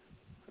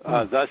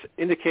 Thus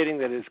indicating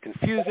that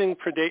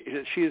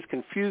she is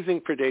confusing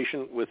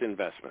predation with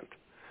investment.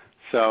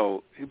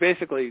 So he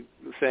basically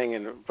saying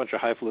in a bunch of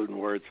highfalutin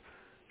words,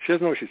 she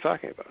doesn't know what she's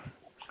talking about.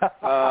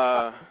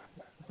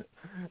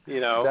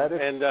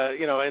 And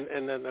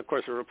then of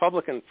course a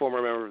Republican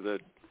former member of the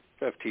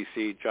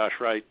FTC, Josh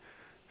Wright,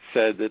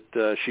 said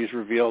that she's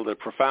revealed a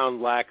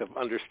profound lack of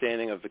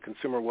understanding of the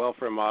consumer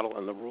welfare model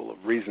and the rule of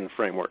reason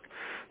framework.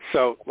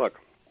 So look,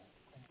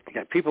 you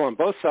got people on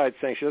both sides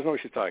saying she doesn't know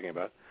what she's talking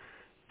about,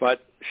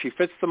 but she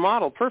fits the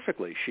model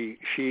perfectly. She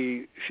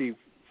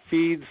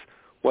feeds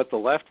what the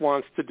left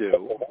wants to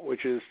do,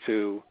 which is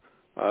to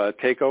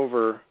take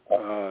over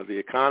the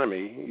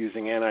economy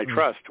using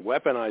antitrust, to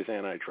weaponize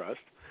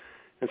antitrust.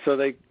 And so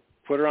they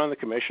put her on the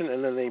commission,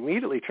 and then they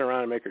immediately turn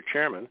around and make her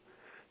chairman.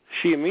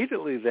 She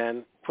immediately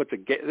then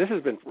this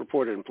has been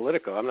reported in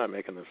Politico, I'm not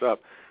making this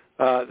up,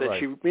 that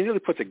she immediately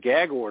puts a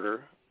gag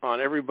order on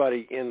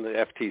everybody in the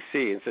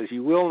FTC and says,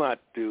 you will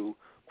not do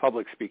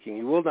public speaking,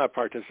 you will not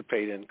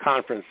participate in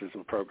conferences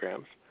and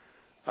programs.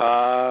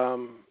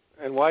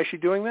 And why is she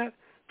doing that?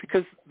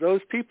 Because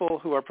those people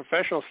who are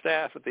professional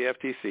staff at the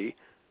FTC,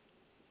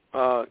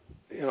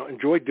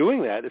 enjoy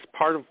doing that. It's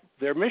part of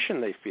their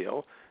mission, they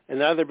feel, and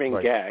now they're being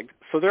gagged.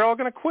 So they're all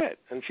going to quit,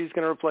 and she's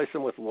going to replace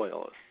them with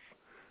loyalists.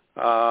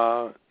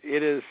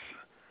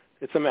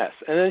 It's a mess.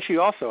 And then she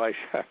also,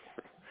 the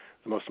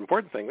most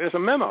important thing, there's a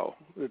memo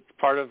that's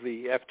part of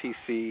the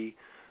FTC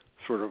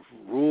sort of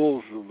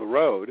rules of the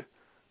road,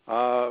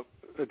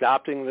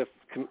 adopting the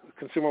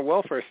consumer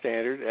welfare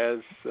standard as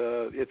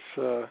its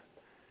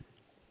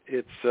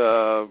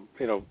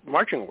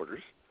marching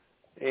orders.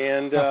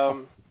 And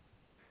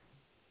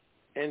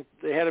and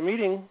they had a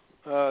meeting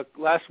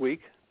last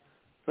week,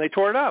 and they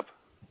tore it up.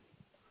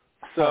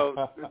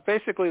 So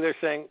basically they're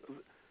saying,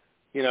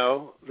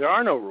 there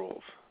are no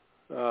rules.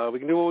 We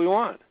can do what we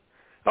want.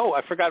 Oh,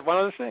 I forgot one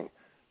other thing.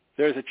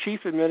 There's a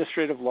chief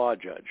administrative law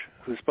judge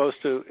who's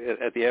supposed to,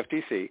 at the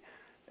FTC,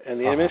 and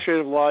the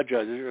administrative law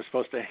judges are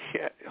supposed to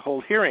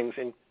hold hearings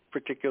in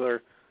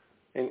particular,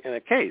 in a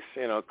case,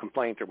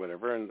 complaint or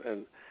whatever,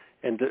 and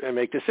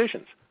make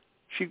decisions.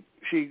 She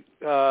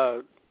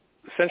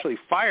essentially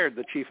fired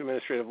the chief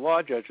administrative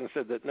law judge and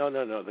said that no,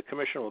 the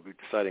commission will be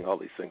deciding all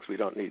these things. We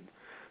don't need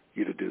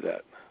you to do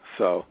that.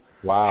 So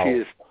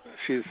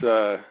she's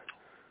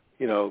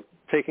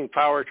taking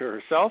power to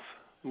herself,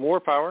 more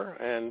power,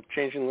 and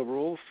changing the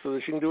rules so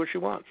that she can do what she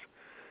wants.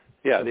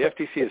 Yeah, the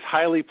FTC is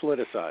highly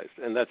politicized,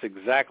 and that's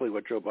exactly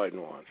what Joe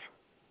Biden wants.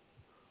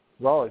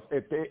 Well,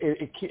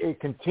 it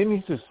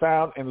continues to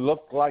sound and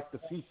look like the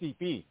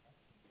CCP.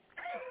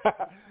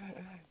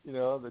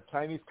 The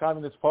Chinese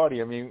Communist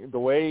Party. I mean, the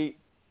way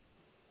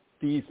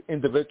these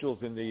individuals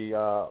in the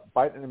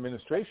Biden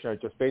administration are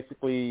just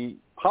basically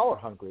power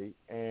hungry,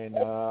 and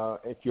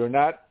if you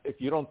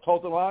don't toe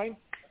the line,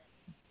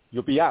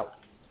 you'll be out.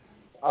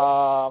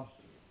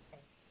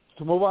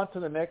 To move on to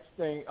the next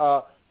thing,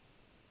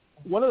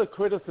 one of the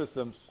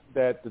criticisms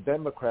that the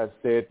Democrats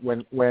did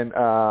when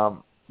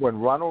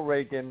Ronald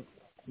Reagan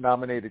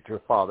nominated your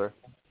father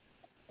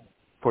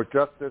for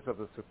justice of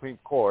the Supreme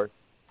Court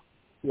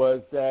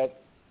was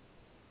that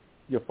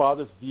your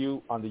father's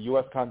view on the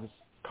U.S.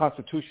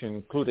 Constitution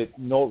included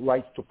no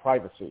rights to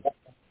privacy.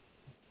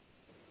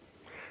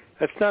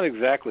 That's not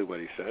exactly what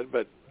he said,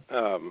 but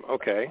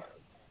okay.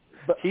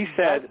 But he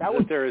said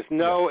that there is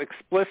no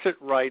explicit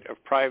right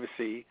of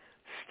privacy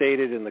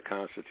stated in the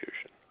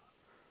Constitution.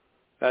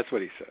 That's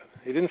what he said.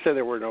 He didn't say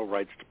there were no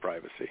rights to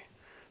privacy.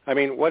 I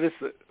mean, what are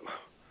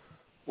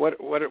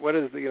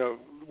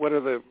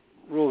the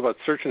rules about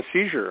search and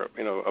seizure?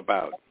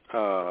 About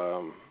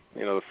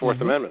the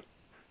Fourth Amendment.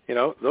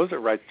 Those are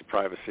rights to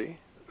privacy,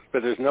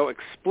 but there's no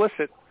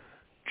explicit,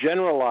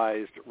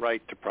 generalized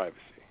right to privacy.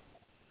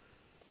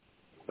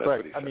 That's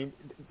what he said. I mean,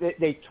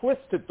 they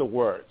twisted the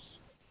words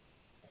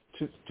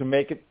to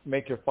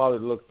make your father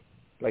look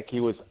like he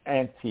was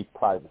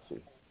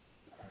anti-privacy.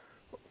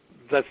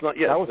 That's not.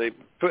 Yes,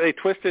 they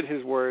twisted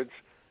his words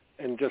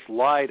and just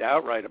lied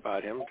outright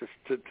about him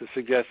to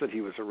suggest that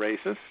he was a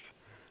racist.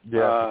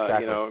 Yeah,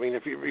 exactly. I mean,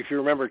 if you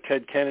remember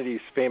Ted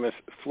Kennedy's famous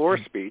floor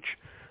speech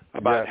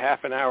about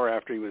half an hour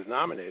after he was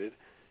nominated,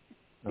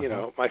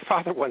 my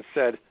father once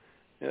said,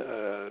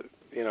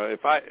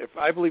 if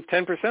I believe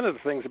 10% of the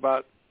things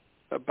about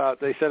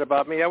they said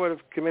about me, I would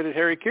have committed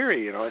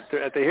harikiri,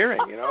 at the hearing,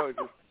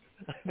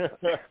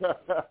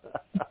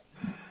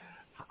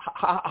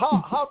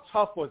 How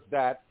tough was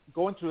that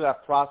going through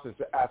that process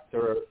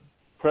after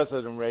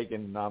President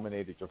Reagan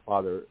nominated your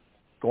father,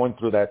 going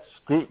through that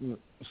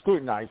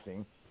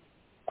scrutinizing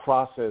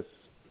process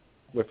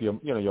with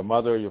your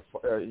mother, your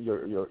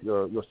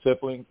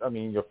siblings,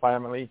 your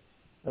family?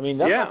 That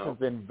must have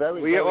been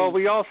very.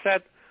 We all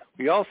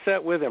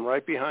sat with him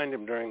right behind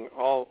him during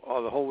all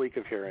the whole week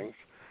of hearings,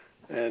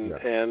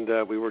 and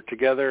we were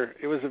together.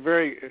 It was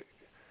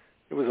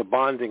a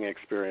bonding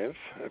experience,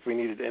 if we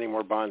needed any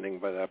more bonding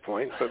by that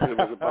point, but it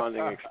was a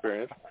bonding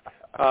experience.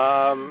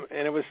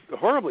 And it was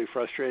horribly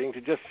frustrating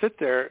to just sit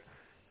there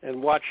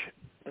and watch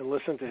and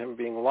listen to him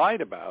being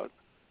lied about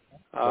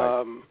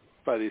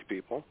by these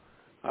people.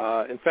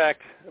 In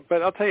fact,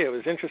 but I'll tell you, it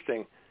was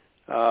interesting.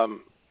 At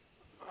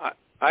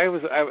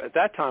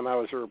that time, I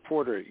was a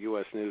reporter at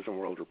U.S. News and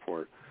World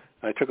Report.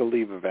 I took a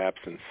leave of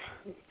absence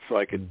so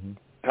I could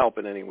help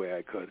in any way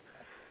I could.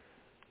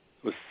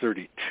 It was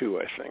 32,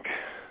 I think.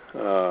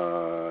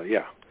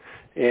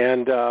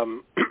 And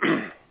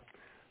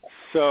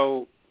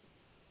so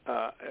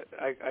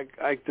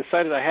I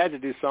decided I had to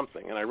do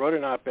something, and I wrote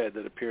an op-ed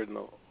that appeared in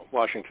the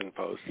Washington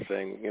Post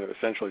saying,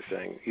 essentially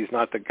saying he's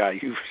not the guy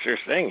you're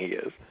saying he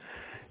is,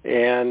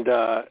 and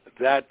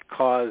that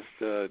caused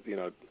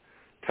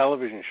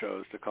television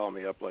shows to call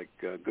me up, like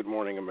Good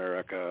Morning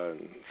America,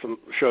 and some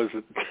shows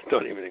that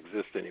don't even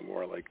exist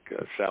anymore, like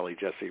Sally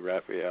Jesse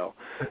Raphael,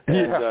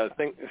 and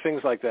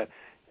things like that.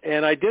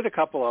 And I did a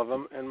couple of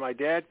them, and my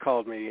dad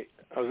called me.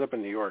 I was up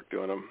in New York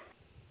doing them,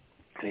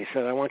 and he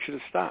said, "I want you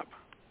to stop."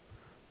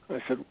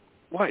 I said,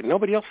 "Why?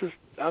 Nobody else is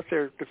out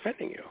there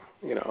defending you,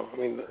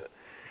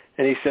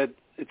 And he said,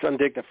 "It's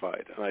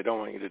undignified, and I don't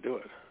want you to do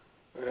it."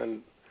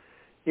 And,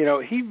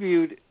 he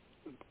viewed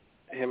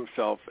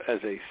himself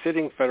as a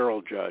sitting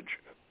federal judge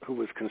who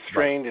was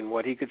constrained in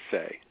what he could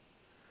say.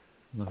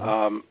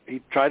 He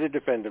tried to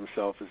defend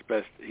himself as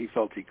best he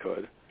felt he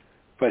could,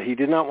 but he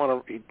did not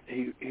want to.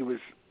 He was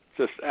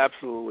just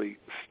absolutely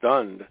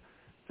stunned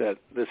that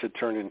this had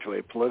turned into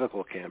a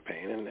political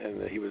campaign,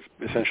 and that he was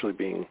essentially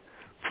being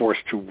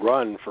forced to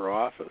run for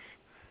office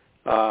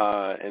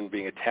and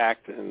being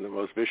attacked in the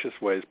most vicious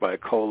ways by a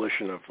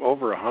coalition of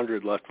over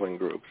 100 left-wing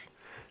groups.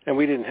 And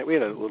we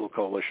had a little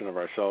coalition of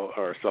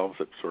ourselves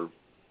that sort of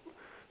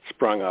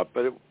sprung up,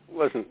 but it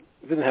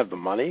didn't have the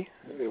money.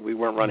 We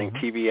weren't running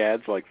TV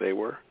ads like they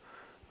were.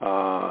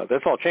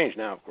 That's all changed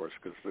now, of course,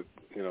 because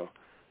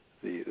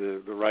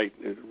the right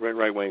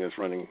wing is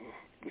running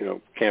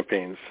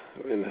campaigns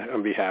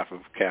on behalf of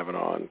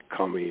Kavanaugh and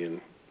Coney.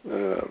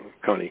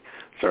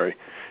 Sorry.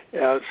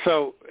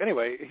 So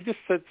anyway, he just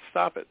said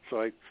stop it, so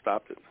I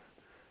stopped it.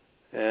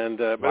 And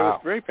but it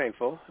was very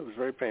painful. It was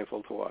very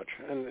painful to watch,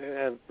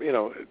 and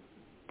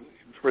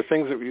for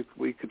things that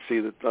we could see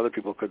that other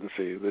people couldn't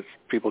see. There's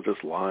people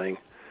just lying.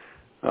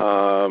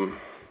 And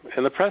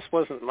the press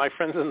wasn't, my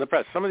friends in the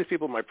press, some of these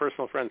people, my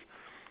personal friends,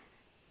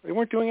 they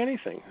weren't doing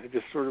anything. They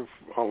just sort of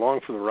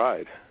along for the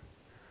ride.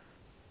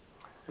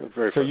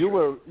 Very so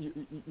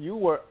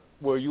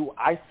were you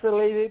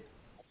isolated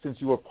since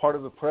you were part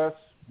of the press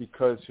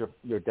because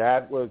your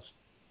dad was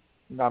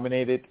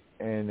nominated,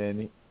 and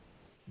then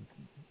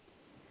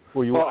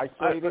were you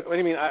isolated? What do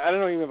you mean? I don't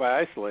know what you mean by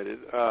isolated.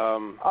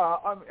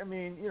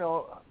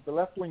 The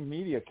left-wing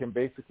media can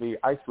basically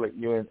isolate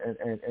you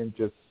and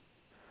just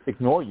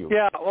ignore you.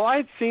 Yeah, well, I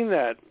had seen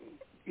that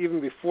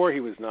even before he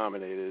was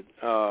nominated.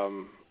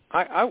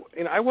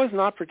 I was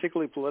not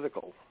particularly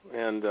political,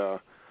 and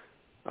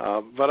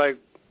but I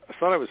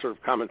thought I was sort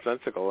of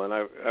commonsensical, and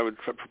I would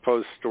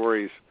propose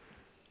stories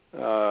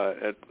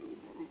at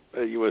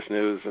U.S.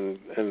 News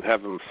and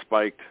have them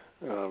spiked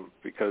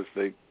because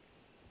they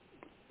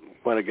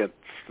went against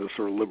the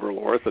sort of liberal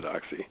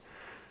orthodoxy.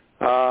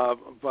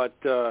 But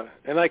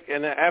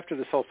after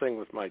this whole thing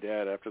with my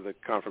dad, after the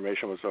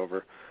confirmation was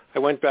over, I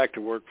went back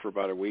to work for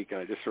about a week, and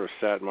I just sort of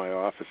sat in my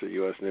office at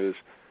U.S. News,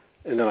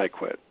 and then I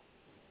quit.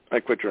 I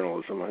quit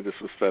journalism. I just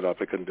was fed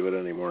up. I couldn't do it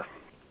anymore.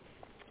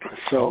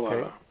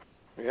 So,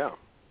 yeah.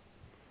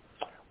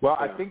 Well,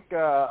 I think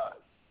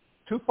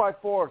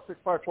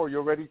 254-654,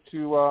 you're ready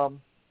to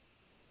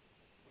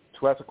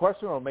ask a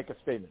question or make a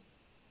statement.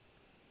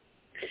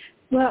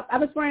 Well, I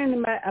was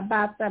wondering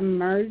about the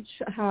merge,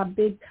 how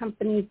big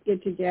companies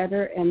get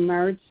together and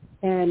merge,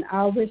 and I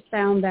always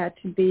found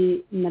that to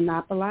be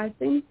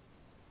monopolizing,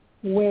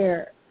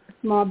 where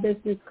small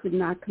business could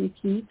not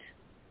compete.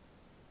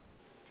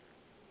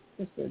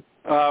 This is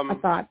a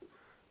thought.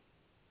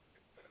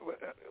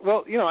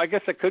 Well, I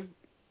guess it could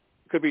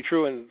be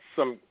true in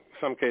some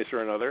case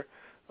or another.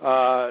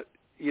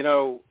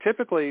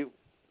 Typically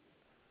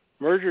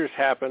mergers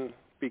happen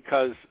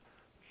because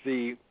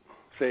the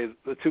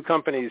two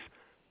companies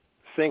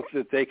think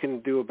that they can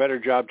do a better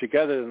job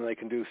together than they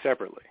can do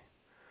separately.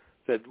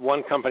 That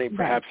one company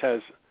perhaps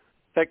has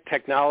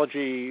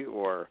technology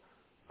or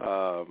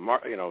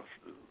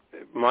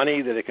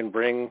money that it can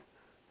bring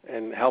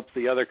and help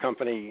the other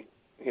company,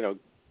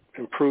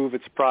 improve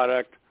its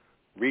product,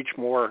 reach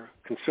more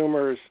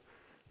consumers.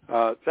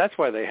 That's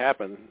why they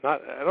happen.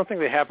 I don't think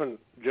they happen,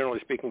 generally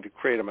speaking, to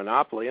create a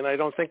monopoly, and I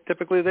don't think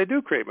typically they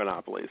do create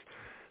monopolies.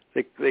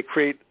 They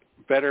create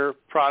better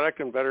product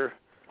and better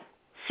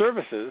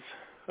services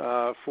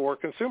for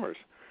consumers.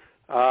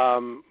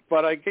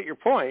 But I get your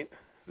point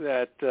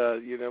that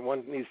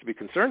one needs to be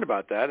concerned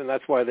about that, and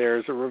that's why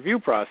there's a review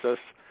process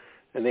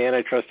in the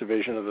antitrust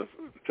division of the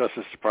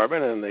Justice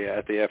Department and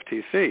at the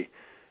FTC.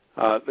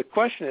 The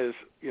question is,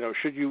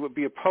 should you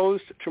be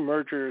opposed to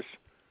mergers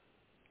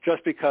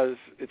just because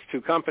it's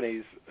two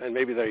companies and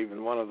maybe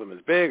even one of them is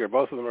big or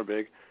both of them are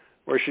big,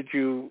 or should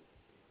you,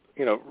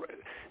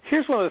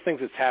 here's one of the things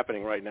that's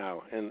happening right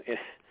now, and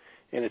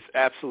it's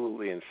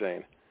absolutely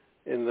insane.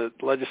 In the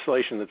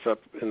legislation that's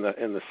up in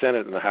the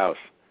Senate and the House,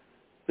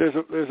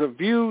 there's a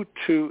view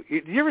to.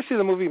 Did you ever see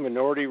the movie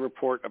Minority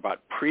Report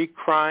about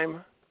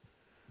pre-crime?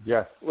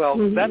 Yes.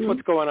 Well, that's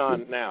what's going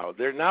on now.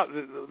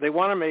 They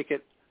want to make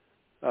it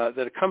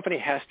that a company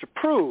has to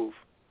prove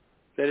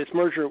that its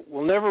merger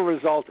will never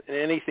result in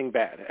anything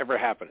bad ever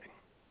happening.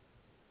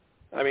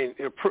 I mean,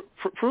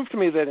 prove to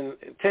me that in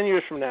 10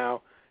 years from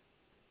now,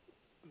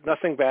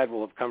 nothing bad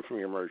will have come from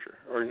your merger,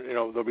 or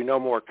there'll be no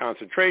more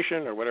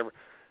concentration or whatever.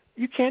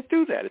 You can't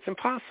do that. It's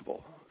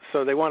impossible.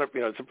 So they want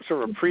to, it's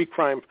sort of a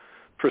pre-crime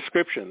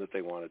prescription that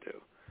they want to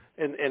do.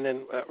 And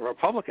then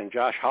Republican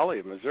Josh Hawley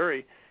of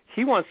Missouri,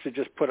 he wants to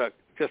just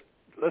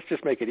let's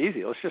just make it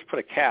easy. Let's just put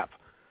a cap.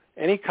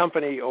 Any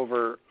company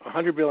over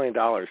 $100 billion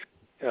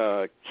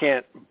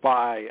can't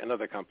buy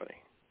another company.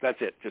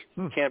 That's it. Just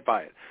can't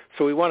buy it.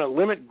 So we want to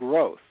limit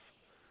growth,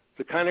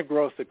 the kind of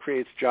growth that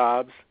creates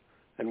jobs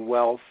and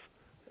wealth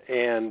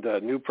and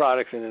new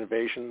products and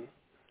innovation.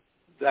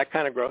 That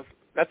kind of growth,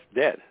 that's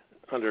dead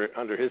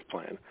under his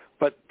plan.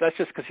 But that's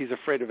just because he's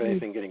afraid of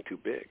anything getting too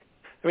big.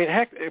 I mean,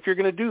 heck, if you're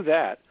going to do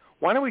that,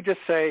 why don't we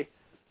just say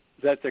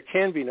that there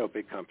can be no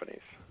big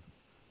companies?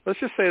 Let's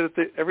just say that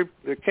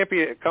there can't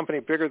be a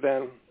company bigger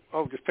than,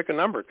 just pick a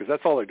number, because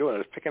that's all they're doing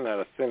is picking out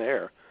of thin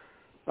air.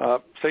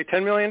 Say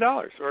 $10 million,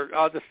 or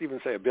I'll just even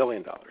say $1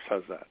 billion.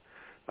 How's that?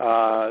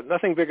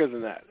 Nothing bigger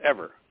than that,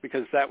 ever,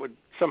 because that would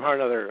somehow or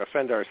another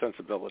offend our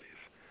sensibilities.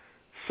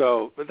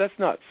 So, but that's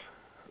nuts.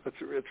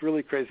 It's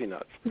really crazy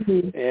nuts.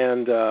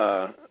 And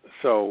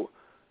so,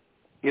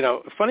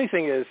 funny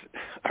thing is,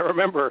 I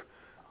remember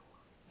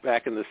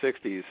back in the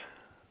 60s,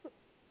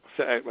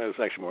 it was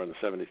actually more in the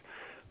 70s,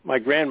 my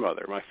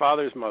grandmother, my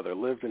father's mother,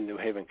 lived in New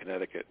Haven,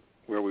 Connecticut,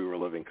 where we were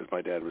living because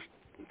my dad was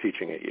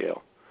teaching at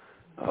Yale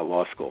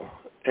Law School.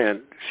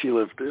 And she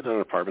lived in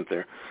an apartment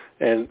there.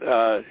 And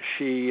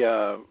she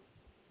was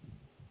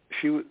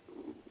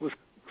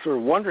sort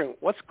of wondering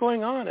what's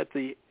going on at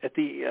the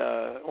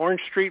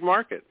Orange Street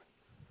Market,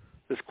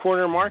 this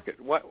corner market.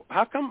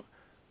 How come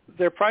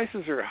their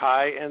prices are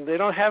high and they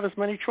don't have as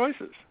many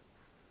choices?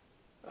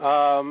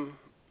 And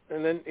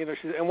then she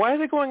said, and why are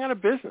they going out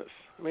of business?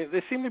 I mean,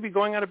 they seem to be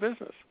going out of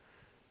business.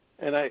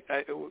 And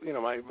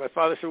my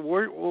father said,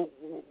 where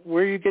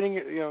are you getting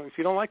if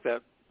you don't like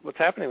that, what's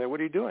happening there? What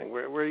are you doing?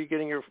 Where are you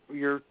getting your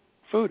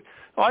food?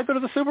 Oh, I go to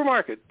the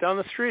supermarket down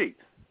the street.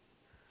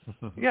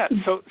 Yeah,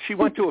 so she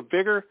went to a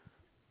bigger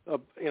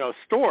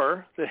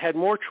store that had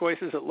more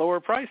choices at lower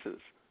prices.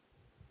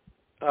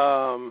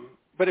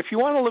 But if you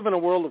want to live in a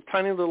world of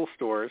tiny little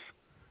stores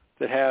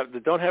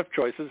that don't have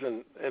choices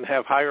and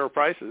have higher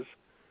prices,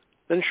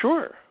 then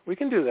sure, we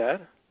can do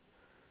that.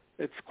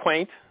 It's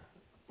quaint,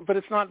 but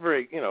it's not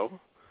very,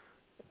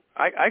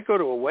 I go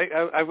to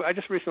I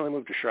just recently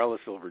moved to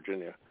Charlottesville,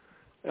 Virginia,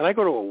 and I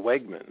go to a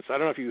Wegmans. I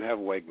don't know if you have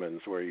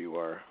Wegmans where you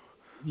are.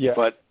 Yeah.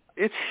 But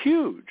it's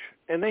huge,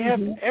 and they have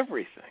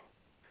everything.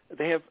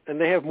 They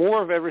have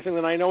more of everything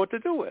than I know what to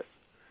do with,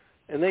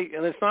 and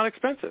it's not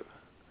expensive.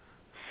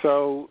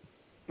 So,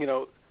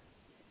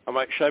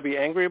 should I be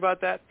angry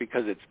about that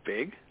because it's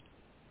big,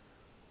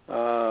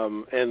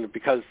 and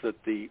because that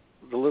the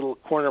little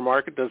corner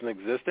market doesn't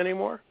exist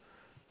anymore?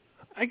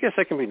 I guess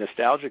I can be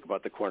nostalgic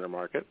about the corner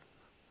market,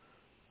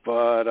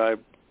 but I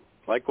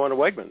like going to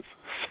Wegmans,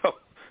 so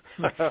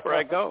that's where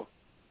I go.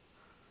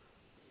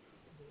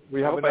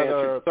 We have I hope I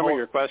another answered some of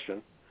your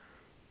question.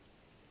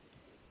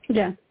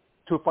 Yeah.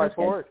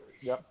 254. Okay.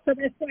 Yep. So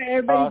that's why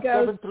everybody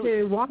goes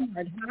to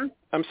Walmart, huh?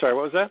 I'm sorry,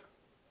 what was that?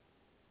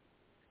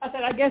 I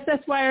said, I guess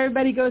that's why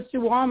everybody goes to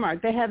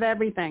Walmart. They have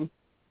everything.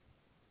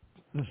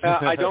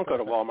 I don't go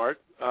to Walmart.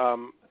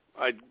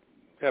 I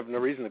have no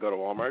reason to go to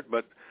Walmart,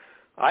 but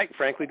I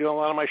frankly do a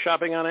lot of my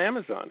shopping on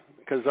Amazon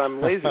because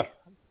I'm lazy.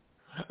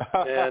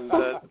 And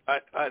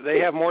they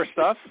have more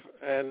stuff,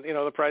 and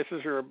the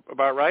prices are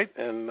about right,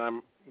 and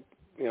I'm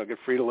get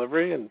free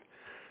delivery, and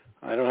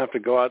I don't have to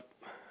go out,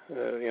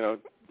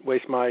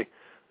 waste my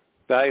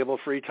valuable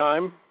free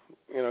time,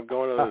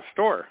 going to the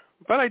store.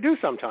 But I do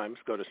sometimes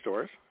go to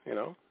stores,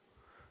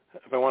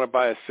 if I want to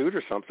buy a suit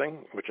or something,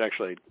 which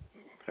actually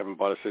I haven't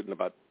bought a suit in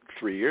about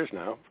 3 years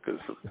now,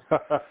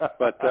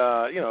 but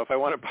if I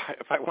want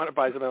to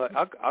buy something,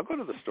 I'll go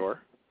to the store,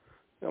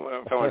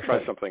 if I want to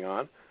try something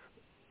on.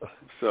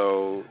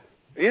 So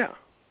yeah,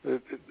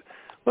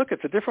 look,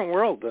 it's a different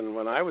world than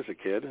when I was a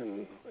kid,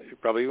 and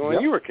probably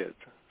when you were kids.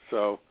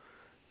 So,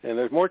 and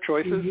there's more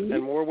choices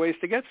and more ways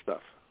to get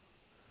stuff.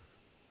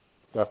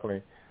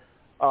 Definitely.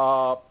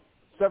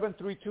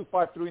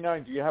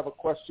 732-539. Do you have a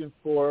question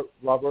for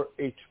Robert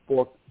H.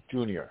 Bork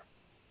Jr.?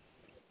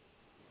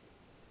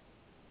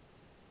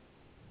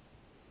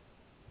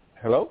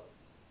 Hello?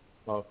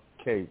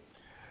 Okay.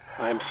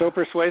 I'm so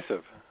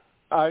persuasive.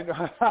 I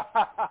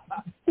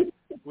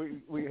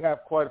we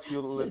have quite a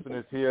few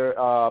listeners here.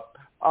 I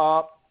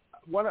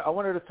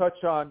wanted to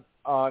touch on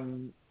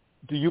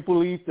do you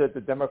believe that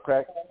the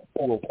Democrats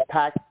will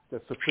pack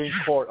the Supreme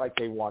Court like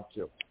they want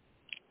to?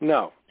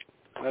 No,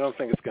 I don't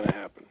think it's going to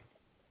happen.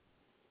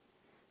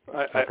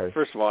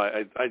 First of all,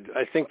 I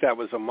think that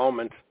was a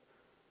moment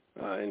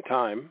in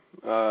time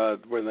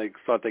when they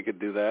thought they could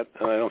do that,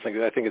 and I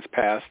think it's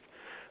past.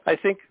 I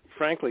think,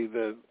 frankly,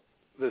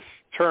 this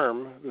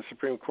term, the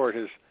Supreme Court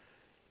has,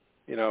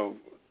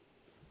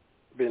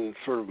 been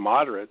sort of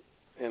moderate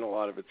in a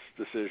lot of its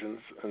decisions,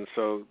 and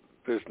so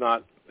there's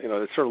not,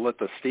 it sort of let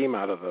the steam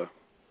out of the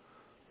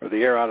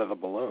air out of the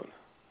balloon.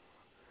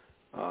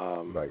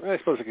 Right. I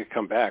suppose it could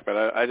come back,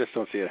 but I just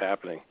don't see it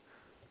happening.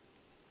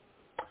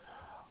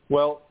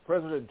 Well,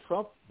 President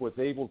Trump was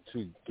able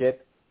to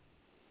get,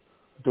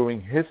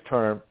 during his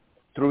term,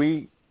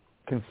 3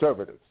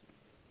 conservatives.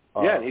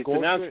 And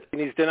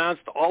he's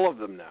denounced all of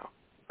them now.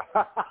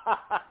 I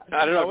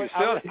don't know if you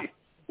saw it.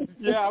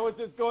 Yeah, I was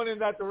just going in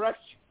that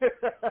direction.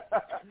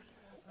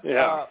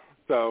 Yeah.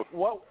 So,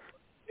 what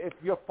if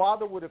your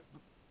father would have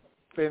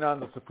been on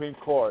the Supreme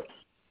Court?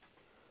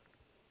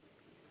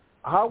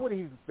 How would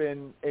he have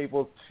been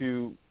able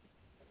to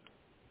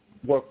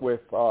work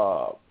with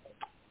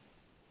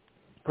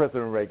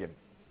President Reagan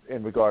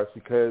in regards,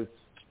 because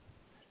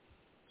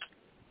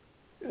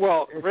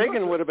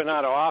Reagan would have been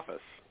out of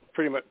office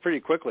pretty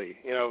quickly.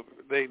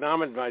 They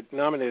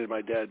nominated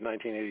my dad in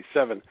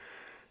 1987.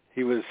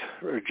 He was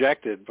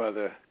rejected by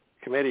the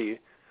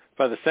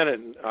Senate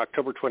on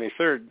October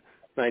 23rd,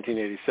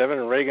 1987,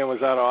 and Reagan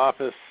was out of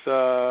office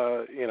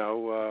a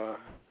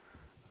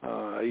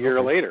year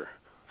later.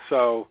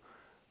 So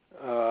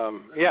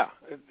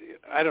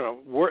I don't know.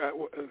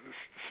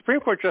 Supreme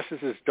Court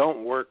justices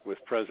don't work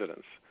with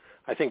presidents.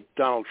 I think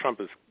Donald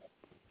Trump is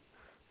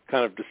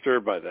kind of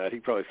disturbed by that. He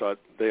probably thought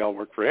they all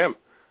work for him,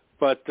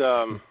 but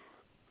no,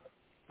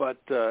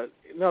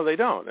 they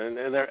don't.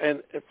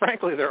 And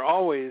frankly, they're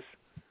always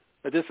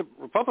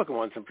Republican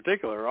ones in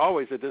particular are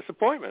always a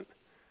disappointment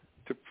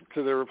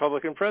to the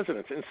Republican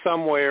presidents in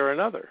some way or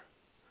another,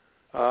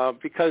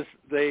 because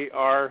they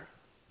are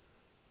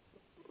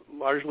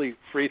largely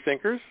free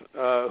thinkers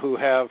who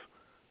have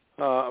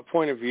a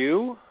point of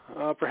view,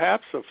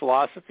 perhaps a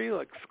philosophy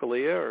like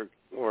Scalia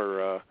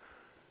or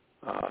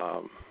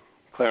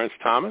Clarence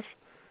Thomas.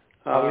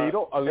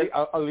 Alito,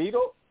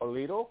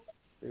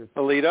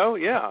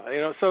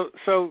 yeah.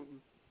 So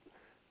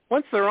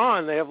once they're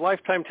on, they have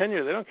lifetime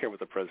tenure. They don't care what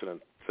the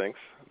president thinks.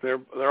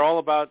 They're all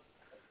about,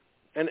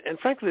 and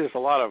frankly, there's a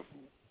lot of,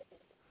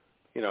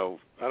 I don't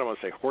want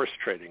to say horse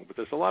trading, but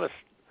there's a lot of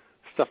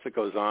stuff that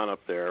goes on up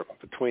there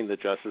between the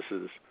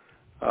justices,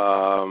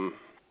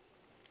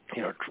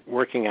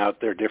 working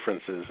out their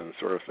differences and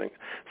sort of thing.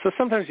 So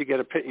sometimes you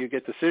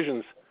get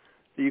decisions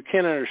that you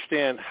can't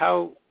understand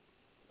how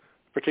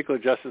a particular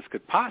justice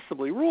could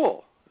possibly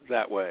rule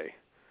that way.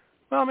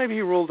 Well, maybe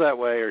he ruled that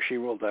way or she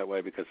ruled that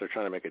way because they're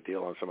trying to make a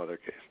deal on some other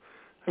case.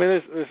 I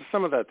mean, there's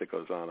some of that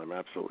goes on. I'm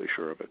absolutely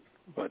sure of it.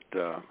 But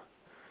there's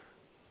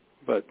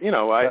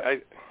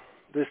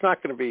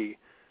not going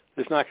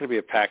to be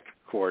a packed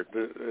court.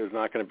 There's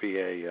not going to be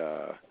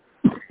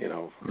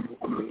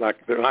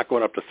they're not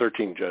going up to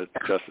 13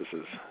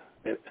 justices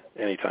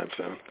anytime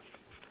soon.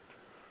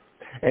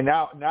 And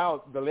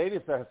now the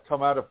latest that has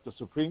come out of the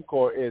Supreme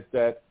Court is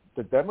that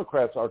the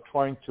Democrats are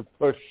trying to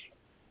push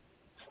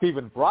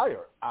Stephen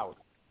Breyer out.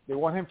 They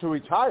want him to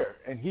retire,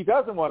 and he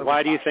doesn't want to retire.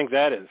 Why do you think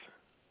that is?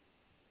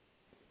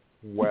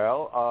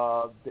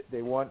 Well,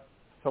 they want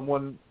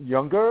someone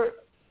younger,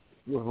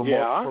 with a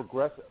more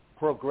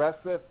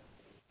progressive.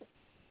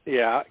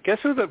 Yeah. Guess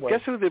who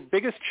the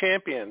biggest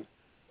champion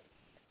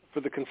for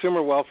the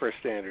consumer welfare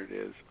standard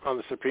is on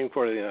the Supreme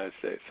Court of the United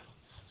States?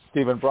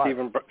 Stephen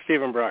Breyer.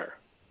 Stephen Breyer.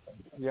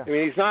 Yeah. I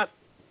mean, he's not,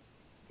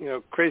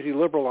 crazy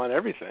liberal on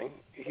everything.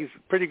 He's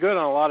pretty good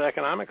on a lot of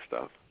economic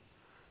stuff,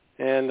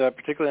 and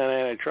particularly on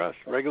antitrust,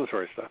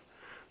 regulatory stuff.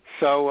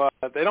 So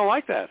they don't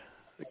like that.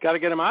 They've got to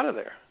get him out of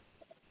there.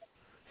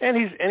 And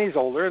he's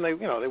older, and they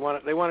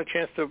want a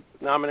chance to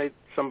nominate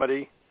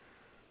somebody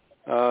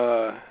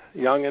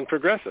young and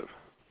progressive.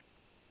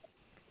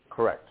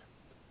 Correct.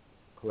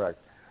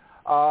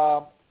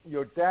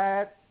 Your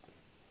dad's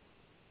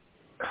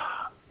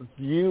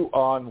view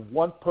on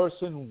one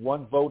person,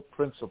 one vote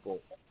principle.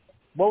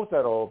 What was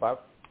that all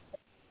about?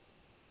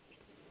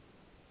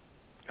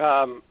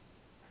 To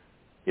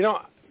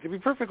be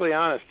perfectly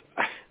honest,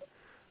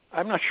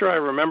 I'm not sure I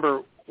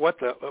remember what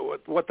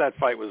that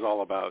fight was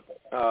all about.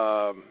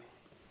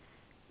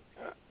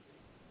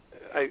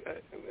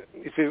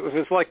 if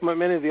it's like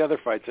many of the other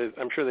fights,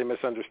 I'm sure they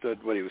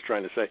misunderstood what he was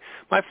trying to say.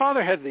 My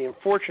father had the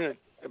unfortunate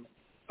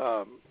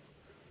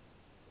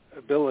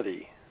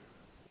ability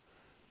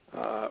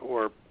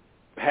or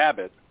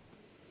habit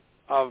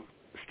of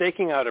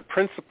staking out a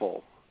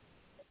principle,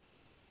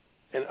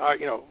 and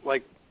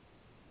like,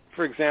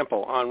 for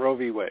example, on Roe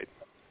v. Wade.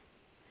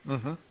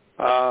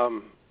 Mm-hmm.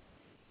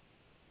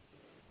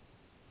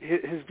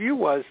 His view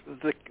was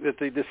that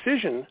the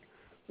decision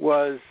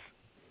was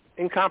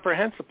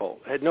incomprehensible,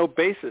 had no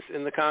basis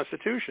in the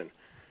Constitution.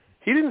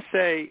 He didn't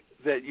say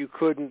that you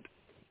couldn't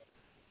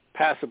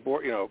pass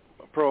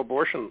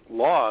pro-abortion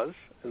laws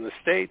in the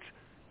states,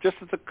 just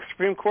that the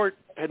Supreme Court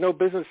had no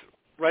business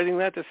writing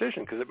that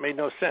decision because it made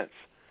no sense.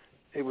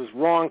 It was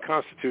wrong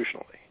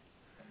constitutionally.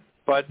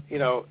 But he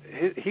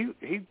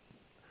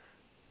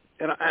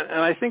and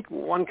I think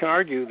one can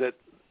argue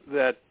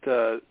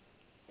that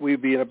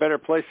we'd be in a better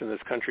place in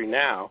this country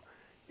now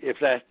if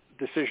that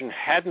decision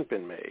hadn't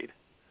been made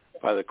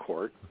by the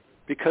court,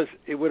 because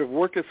it would have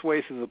worked its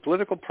way through the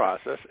political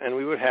process, and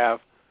we would have,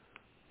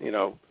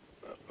 a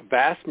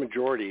vast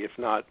majority, if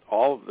not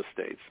all of the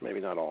states, maybe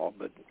not all,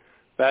 but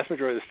vast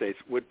majority of the states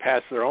would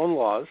pass their own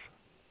laws,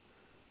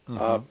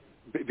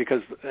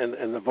 because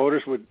and the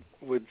voters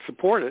would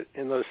support it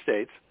in those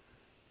states,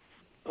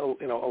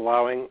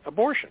 allowing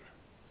abortion.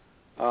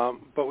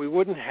 But we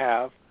wouldn't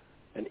have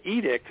an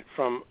edict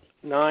from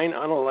 9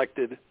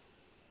 unelected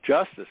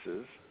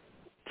justices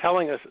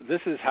telling us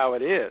this is how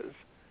it is,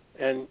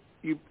 and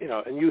you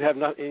have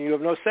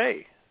no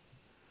say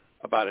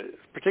about it,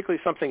 particularly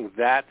something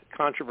that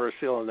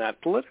controversial and that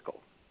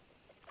political.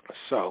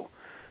 So,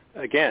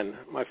 again,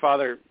 my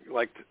father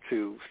liked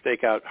to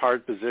stake out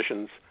hard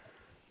positions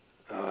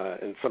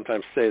and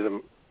sometimes say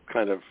them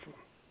kind of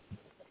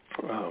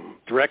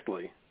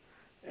directly,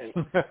 and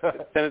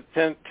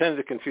tend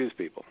to confuse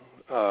people.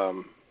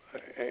 I'm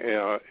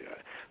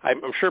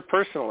sure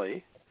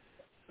personally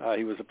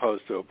he was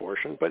opposed to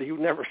abortion, but he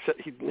never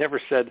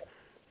said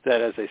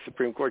that as a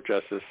Supreme Court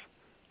justice,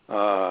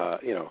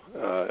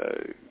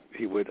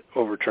 he would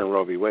overturn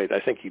Roe v. Wade. I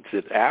think he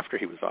did after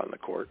he was on the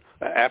court,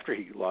 after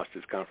he lost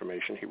his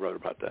confirmation. He wrote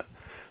about that.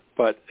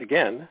 But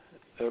again,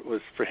 it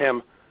was for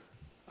him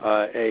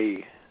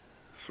a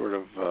sort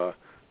of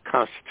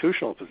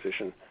constitutional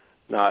position,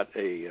 not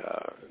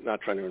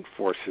trying to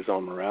enforce his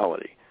own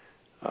morality.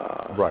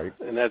 Right.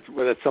 And that's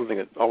something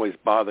that always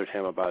bothered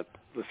him about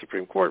the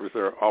Supreme Court, was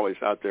they're always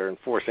out there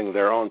enforcing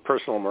their own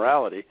personal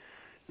morality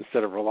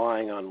instead of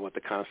relying on what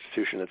the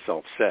Constitution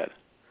itself said.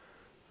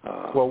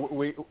 Well,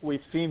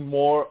 we've seen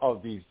more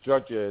of these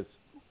judges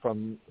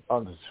on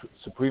the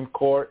Supreme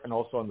Court and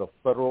also on the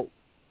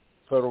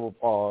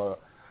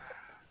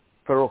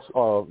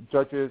federal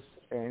judges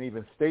and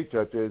even state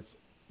judges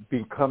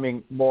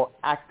becoming more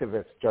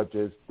activist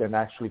judges than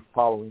actually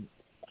following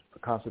the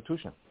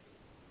Constitution.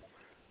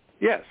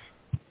 Yes,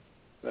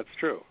 that's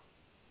true.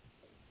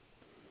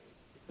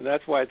 And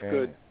that's why it's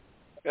good.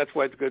 That's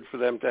why it's good for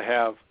them to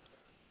have,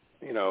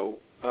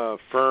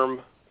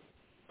 firm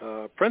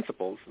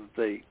principles that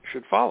they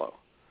should follow,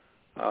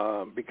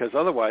 because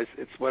otherwise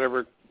it's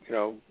whatever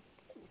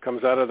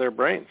comes out of their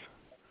brains.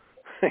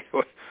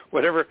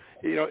 Whatever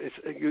it's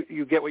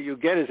you get what you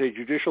get is a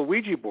judicial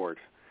Ouija board,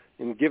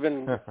 and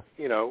given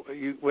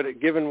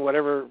given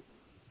whatever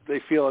they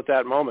feel at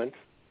that moment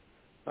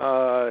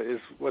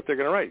is what they're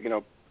going to write.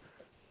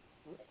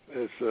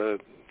 As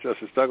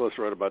Justice Douglas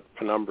wrote about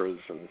penumbras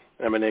and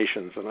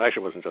emanations, and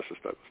actually it wasn't Justice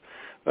Douglas,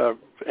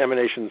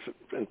 emanations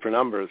and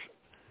penumbras.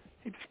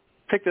 He just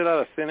picked it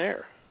out of thin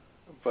air,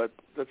 but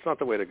that's not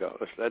the way to go.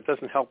 That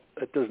doesn't help.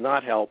 It does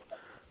not help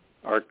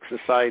our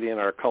society and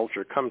our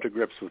culture come to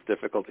grips with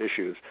difficult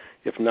issues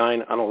if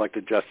 9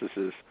 unelected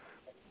justices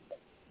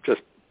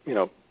just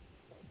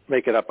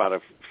make it up out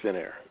of thin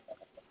air.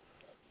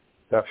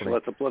 Definitely. So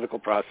let the political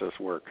process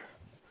work.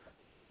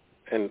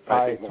 And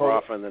I think more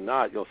often than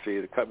not, you'll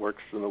see the cut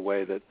works in the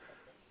way that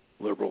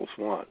liberals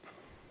want.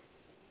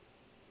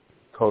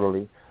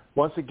 Totally.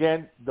 Once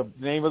again, the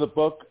name of the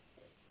book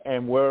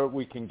and where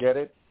we can get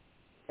it.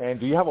 And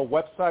do you have a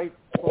website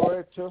for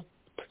it too?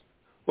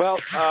 Well,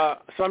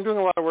 so I'm doing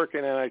a lot of work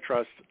in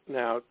antitrust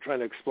now, trying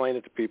to explain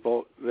it to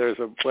people. There's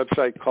a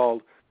website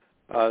called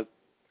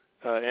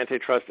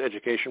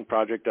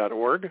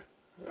antitrusteducationproject.org.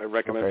 I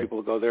recommend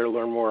people go there to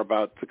learn more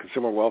about the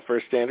Consumer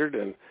Welfare Standard,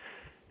 and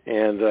I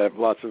have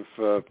lots of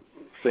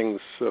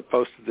things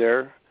posted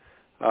there.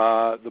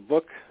 The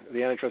book,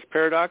 The Antitrust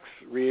Paradox,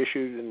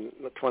 reissued in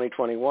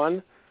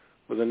 2021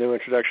 with a new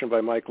introduction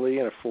by Mike Lee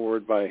and a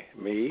foreword by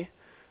me,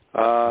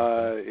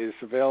 is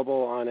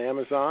available on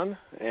Amazon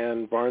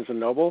and Barnes &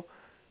 Noble,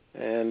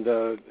 and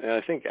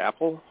I think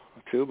Apple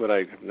too, but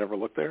I've never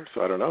looked there,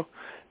 so I don't know.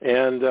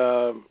 And,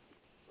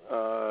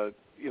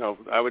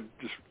 I would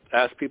just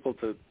ask people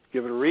to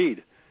give it a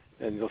read,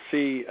 and you'll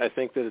see, I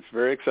think, that it's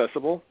very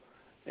accessible,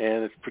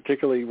 and it's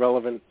particularly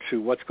relevant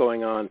to what's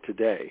going on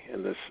today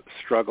in this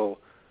struggle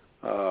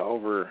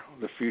over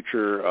the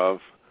future of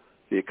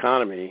the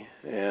economy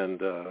and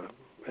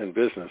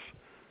business.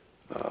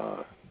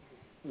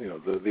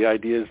 the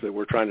ideas that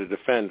we're trying to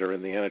defend are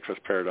in the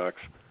antitrust paradox,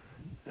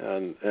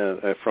 and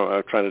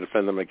I'm trying to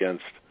defend them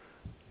against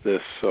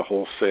this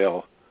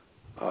wholesale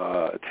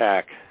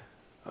attack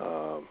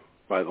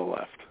by the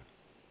left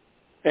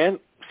and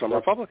some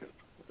Republicans.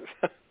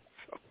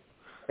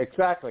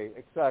 Exactly,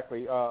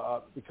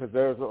 because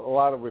there's a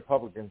lot of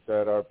Republicans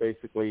that are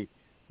basically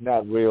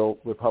not real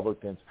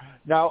Republicans.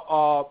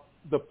 Now,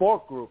 the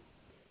Bork Group,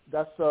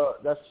 that's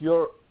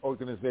your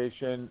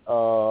organization.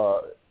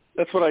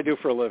 That's what I do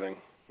for a living.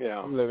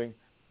 Yeah,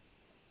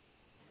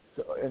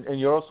 So, and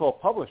you're also a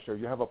publisher.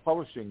 You have a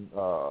publishing.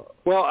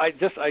 Well, I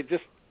just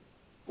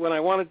when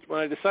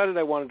I decided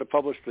I wanted to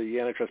publish the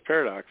Antitrust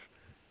Paradox,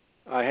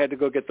 I had to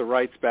go get the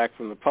rights back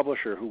from the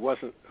publisher who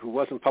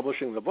wasn't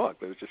publishing the book.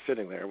 It was just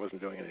sitting there, it wasn't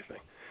doing anything.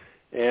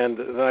 And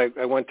then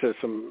I went to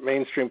some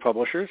mainstream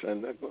publishers,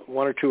 and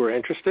one or two were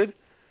interested,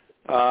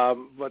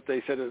 but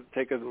they said it would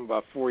take them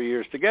about 4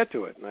 years to get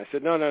to it. And I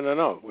said, no.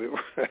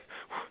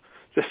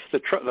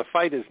 The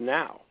fight is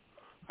now.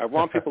 I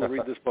want people to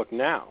read this book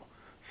now.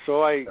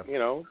 So I,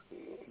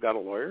 got a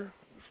lawyer.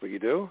 That's what you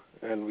do.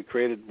 And we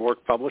created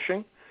Bork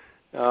Publishing,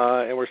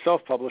 and we're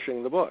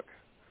self-publishing the book.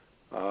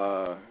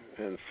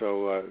 And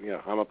so,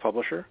 I'm a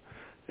publisher,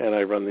 and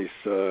I run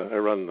I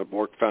run the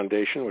Bork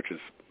Foundation, which is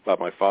about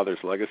my father's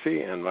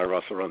legacy, and I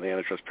also run the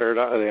Antitrust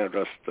Paradox, the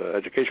Antitrust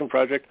Education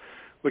Project,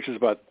 which is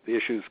about the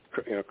issues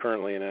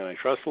currently in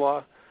antitrust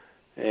law.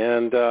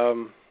 And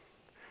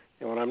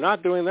when I'm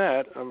not doing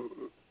that, I'm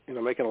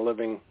making a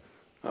living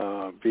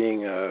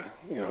being a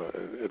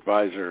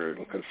advisor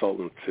and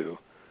consultant to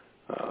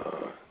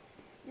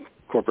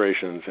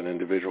corporations and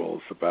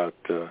individuals about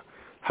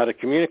how to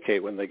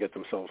communicate when they get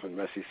themselves in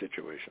messy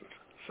situations.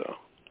 So,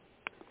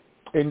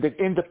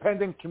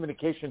 independent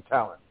communication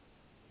talent.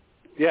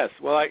 Yes.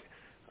 Well,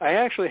 I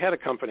actually had a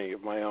company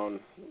of my own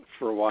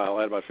for a while.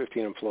 I had about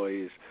 15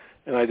 employees,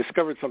 and I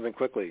discovered something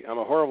quickly. I'm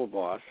a horrible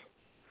boss,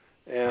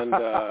 and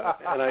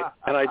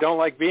I don't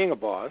like being a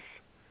boss,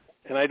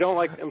 and I don't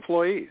like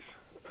employees.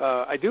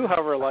 I do,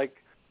 however, like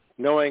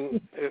knowing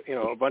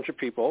a bunch of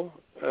people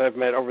I've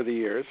met over the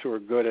years who are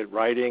good at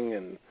writing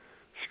and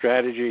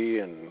strategy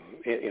and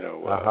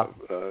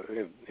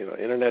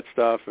internet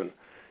stuff,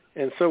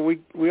 and so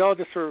we all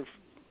just sort of,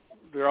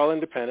 they're all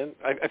independent.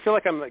 I feel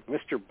like I'm like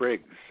Mr.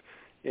 Briggs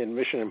in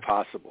Mission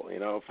Impossible.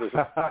 If there's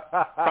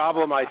a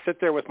problem, I sit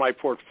there with my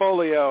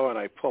portfolio and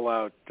I pull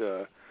out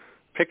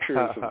pictures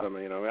of them.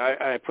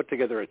 I put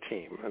together a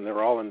team, and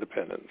they're all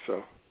independent.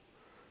 So,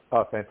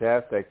 oh,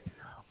 fantastic.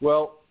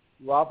 Well,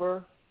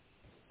 Robert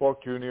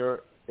Bork Jr.,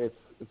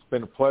 it's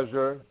been a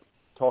pleasure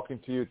talking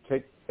to you.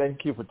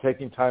 Thank you for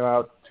taking time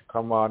out to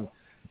come on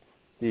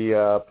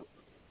the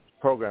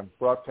program,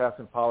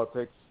 Broadcasting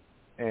Politics,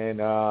 and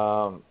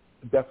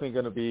definitely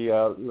going to be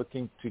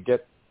looking to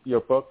get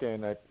your book,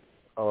 and our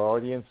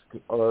audience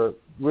are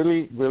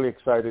really, really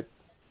excited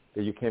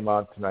that you came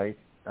on tonight,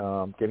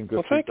 getting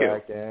good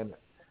feedback, and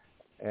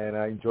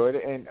I enjoyed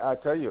it. And I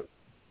tell you,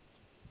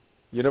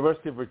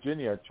 University of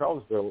Virginia,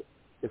 Charlottesville,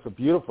 it's a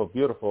beautiful,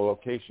 beautiful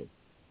location.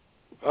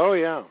 Oh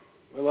yeah,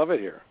 I love it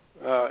here.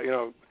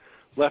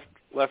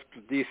 Left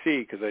D.C.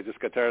 because I just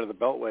got tired of the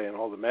Beltway and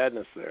all the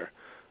madness there,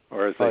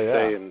 or as they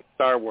say in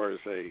Star Wars,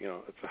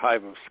 it's a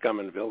hive of scum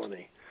and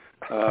villainy.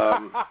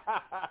 And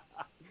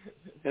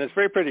it's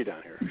very pretty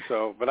down here.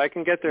 So, but I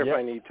can get there if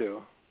I need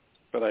to,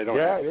 but I don't.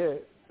 Yeah, it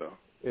is. So.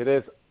 It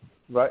is,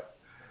 right?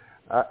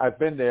 I've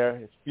been there.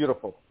 It's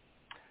beautiful.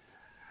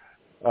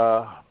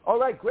 All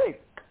right, great.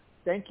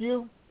 Thank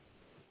you.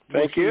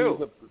 Thank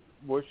you.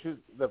 Wish you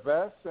the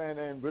best,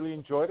 and really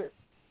enjoyed it.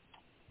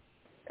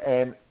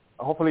 And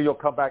hopefully you'll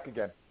come back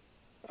again.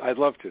 I'd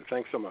love to.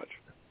 Thanks so much.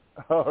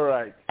 All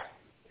right.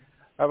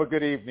 Have a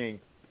good evening.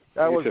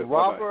 That was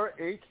Robert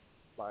H.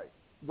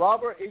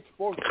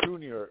 Bork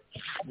Jr.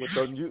 with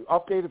the new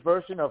updated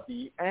version of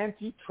the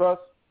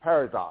Antitrust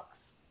Paradox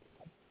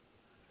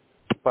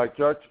by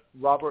Judge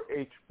Robert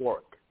H.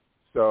 Bork.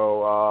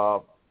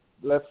 So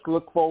let's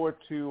look forward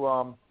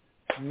to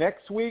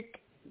next week.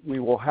 We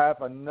will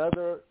have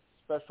another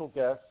special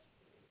guest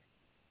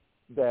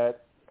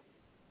that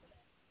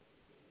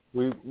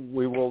we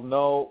will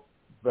know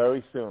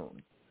very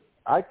soon.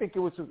 I think it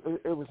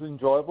was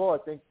enjoyable. I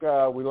think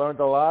we learned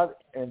a lot,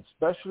 and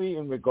especially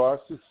in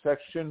regards to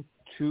Section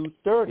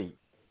 230.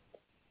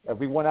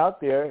 Everyone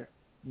out there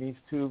needs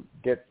to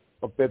get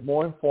a bit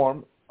more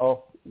informed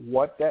of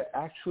what that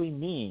actually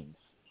means.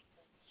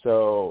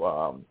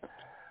 So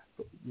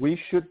we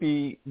should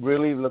be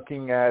really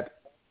looking at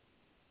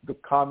the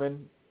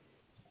common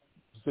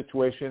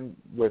situation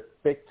with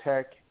big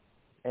tech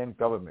and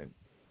government.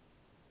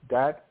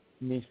 That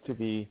needs to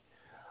be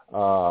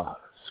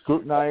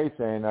scrutinized,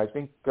 and I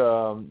think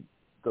the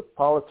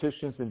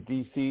politicians in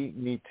D.C.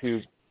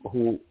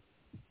 who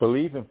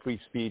believe in free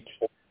speech,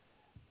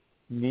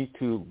 need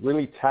to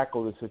really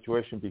tackle the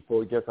situation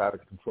before it gets out of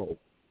control.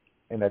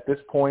 And at this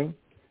point,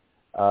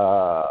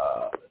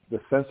 the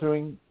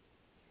censoring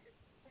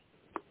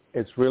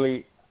is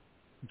really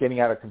getting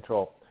out of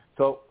control.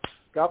 So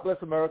God bless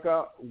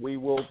America. We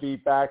will be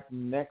back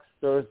next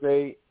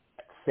Thursday,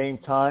 same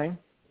time.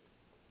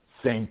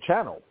 same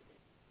channel.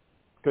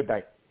 Good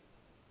night.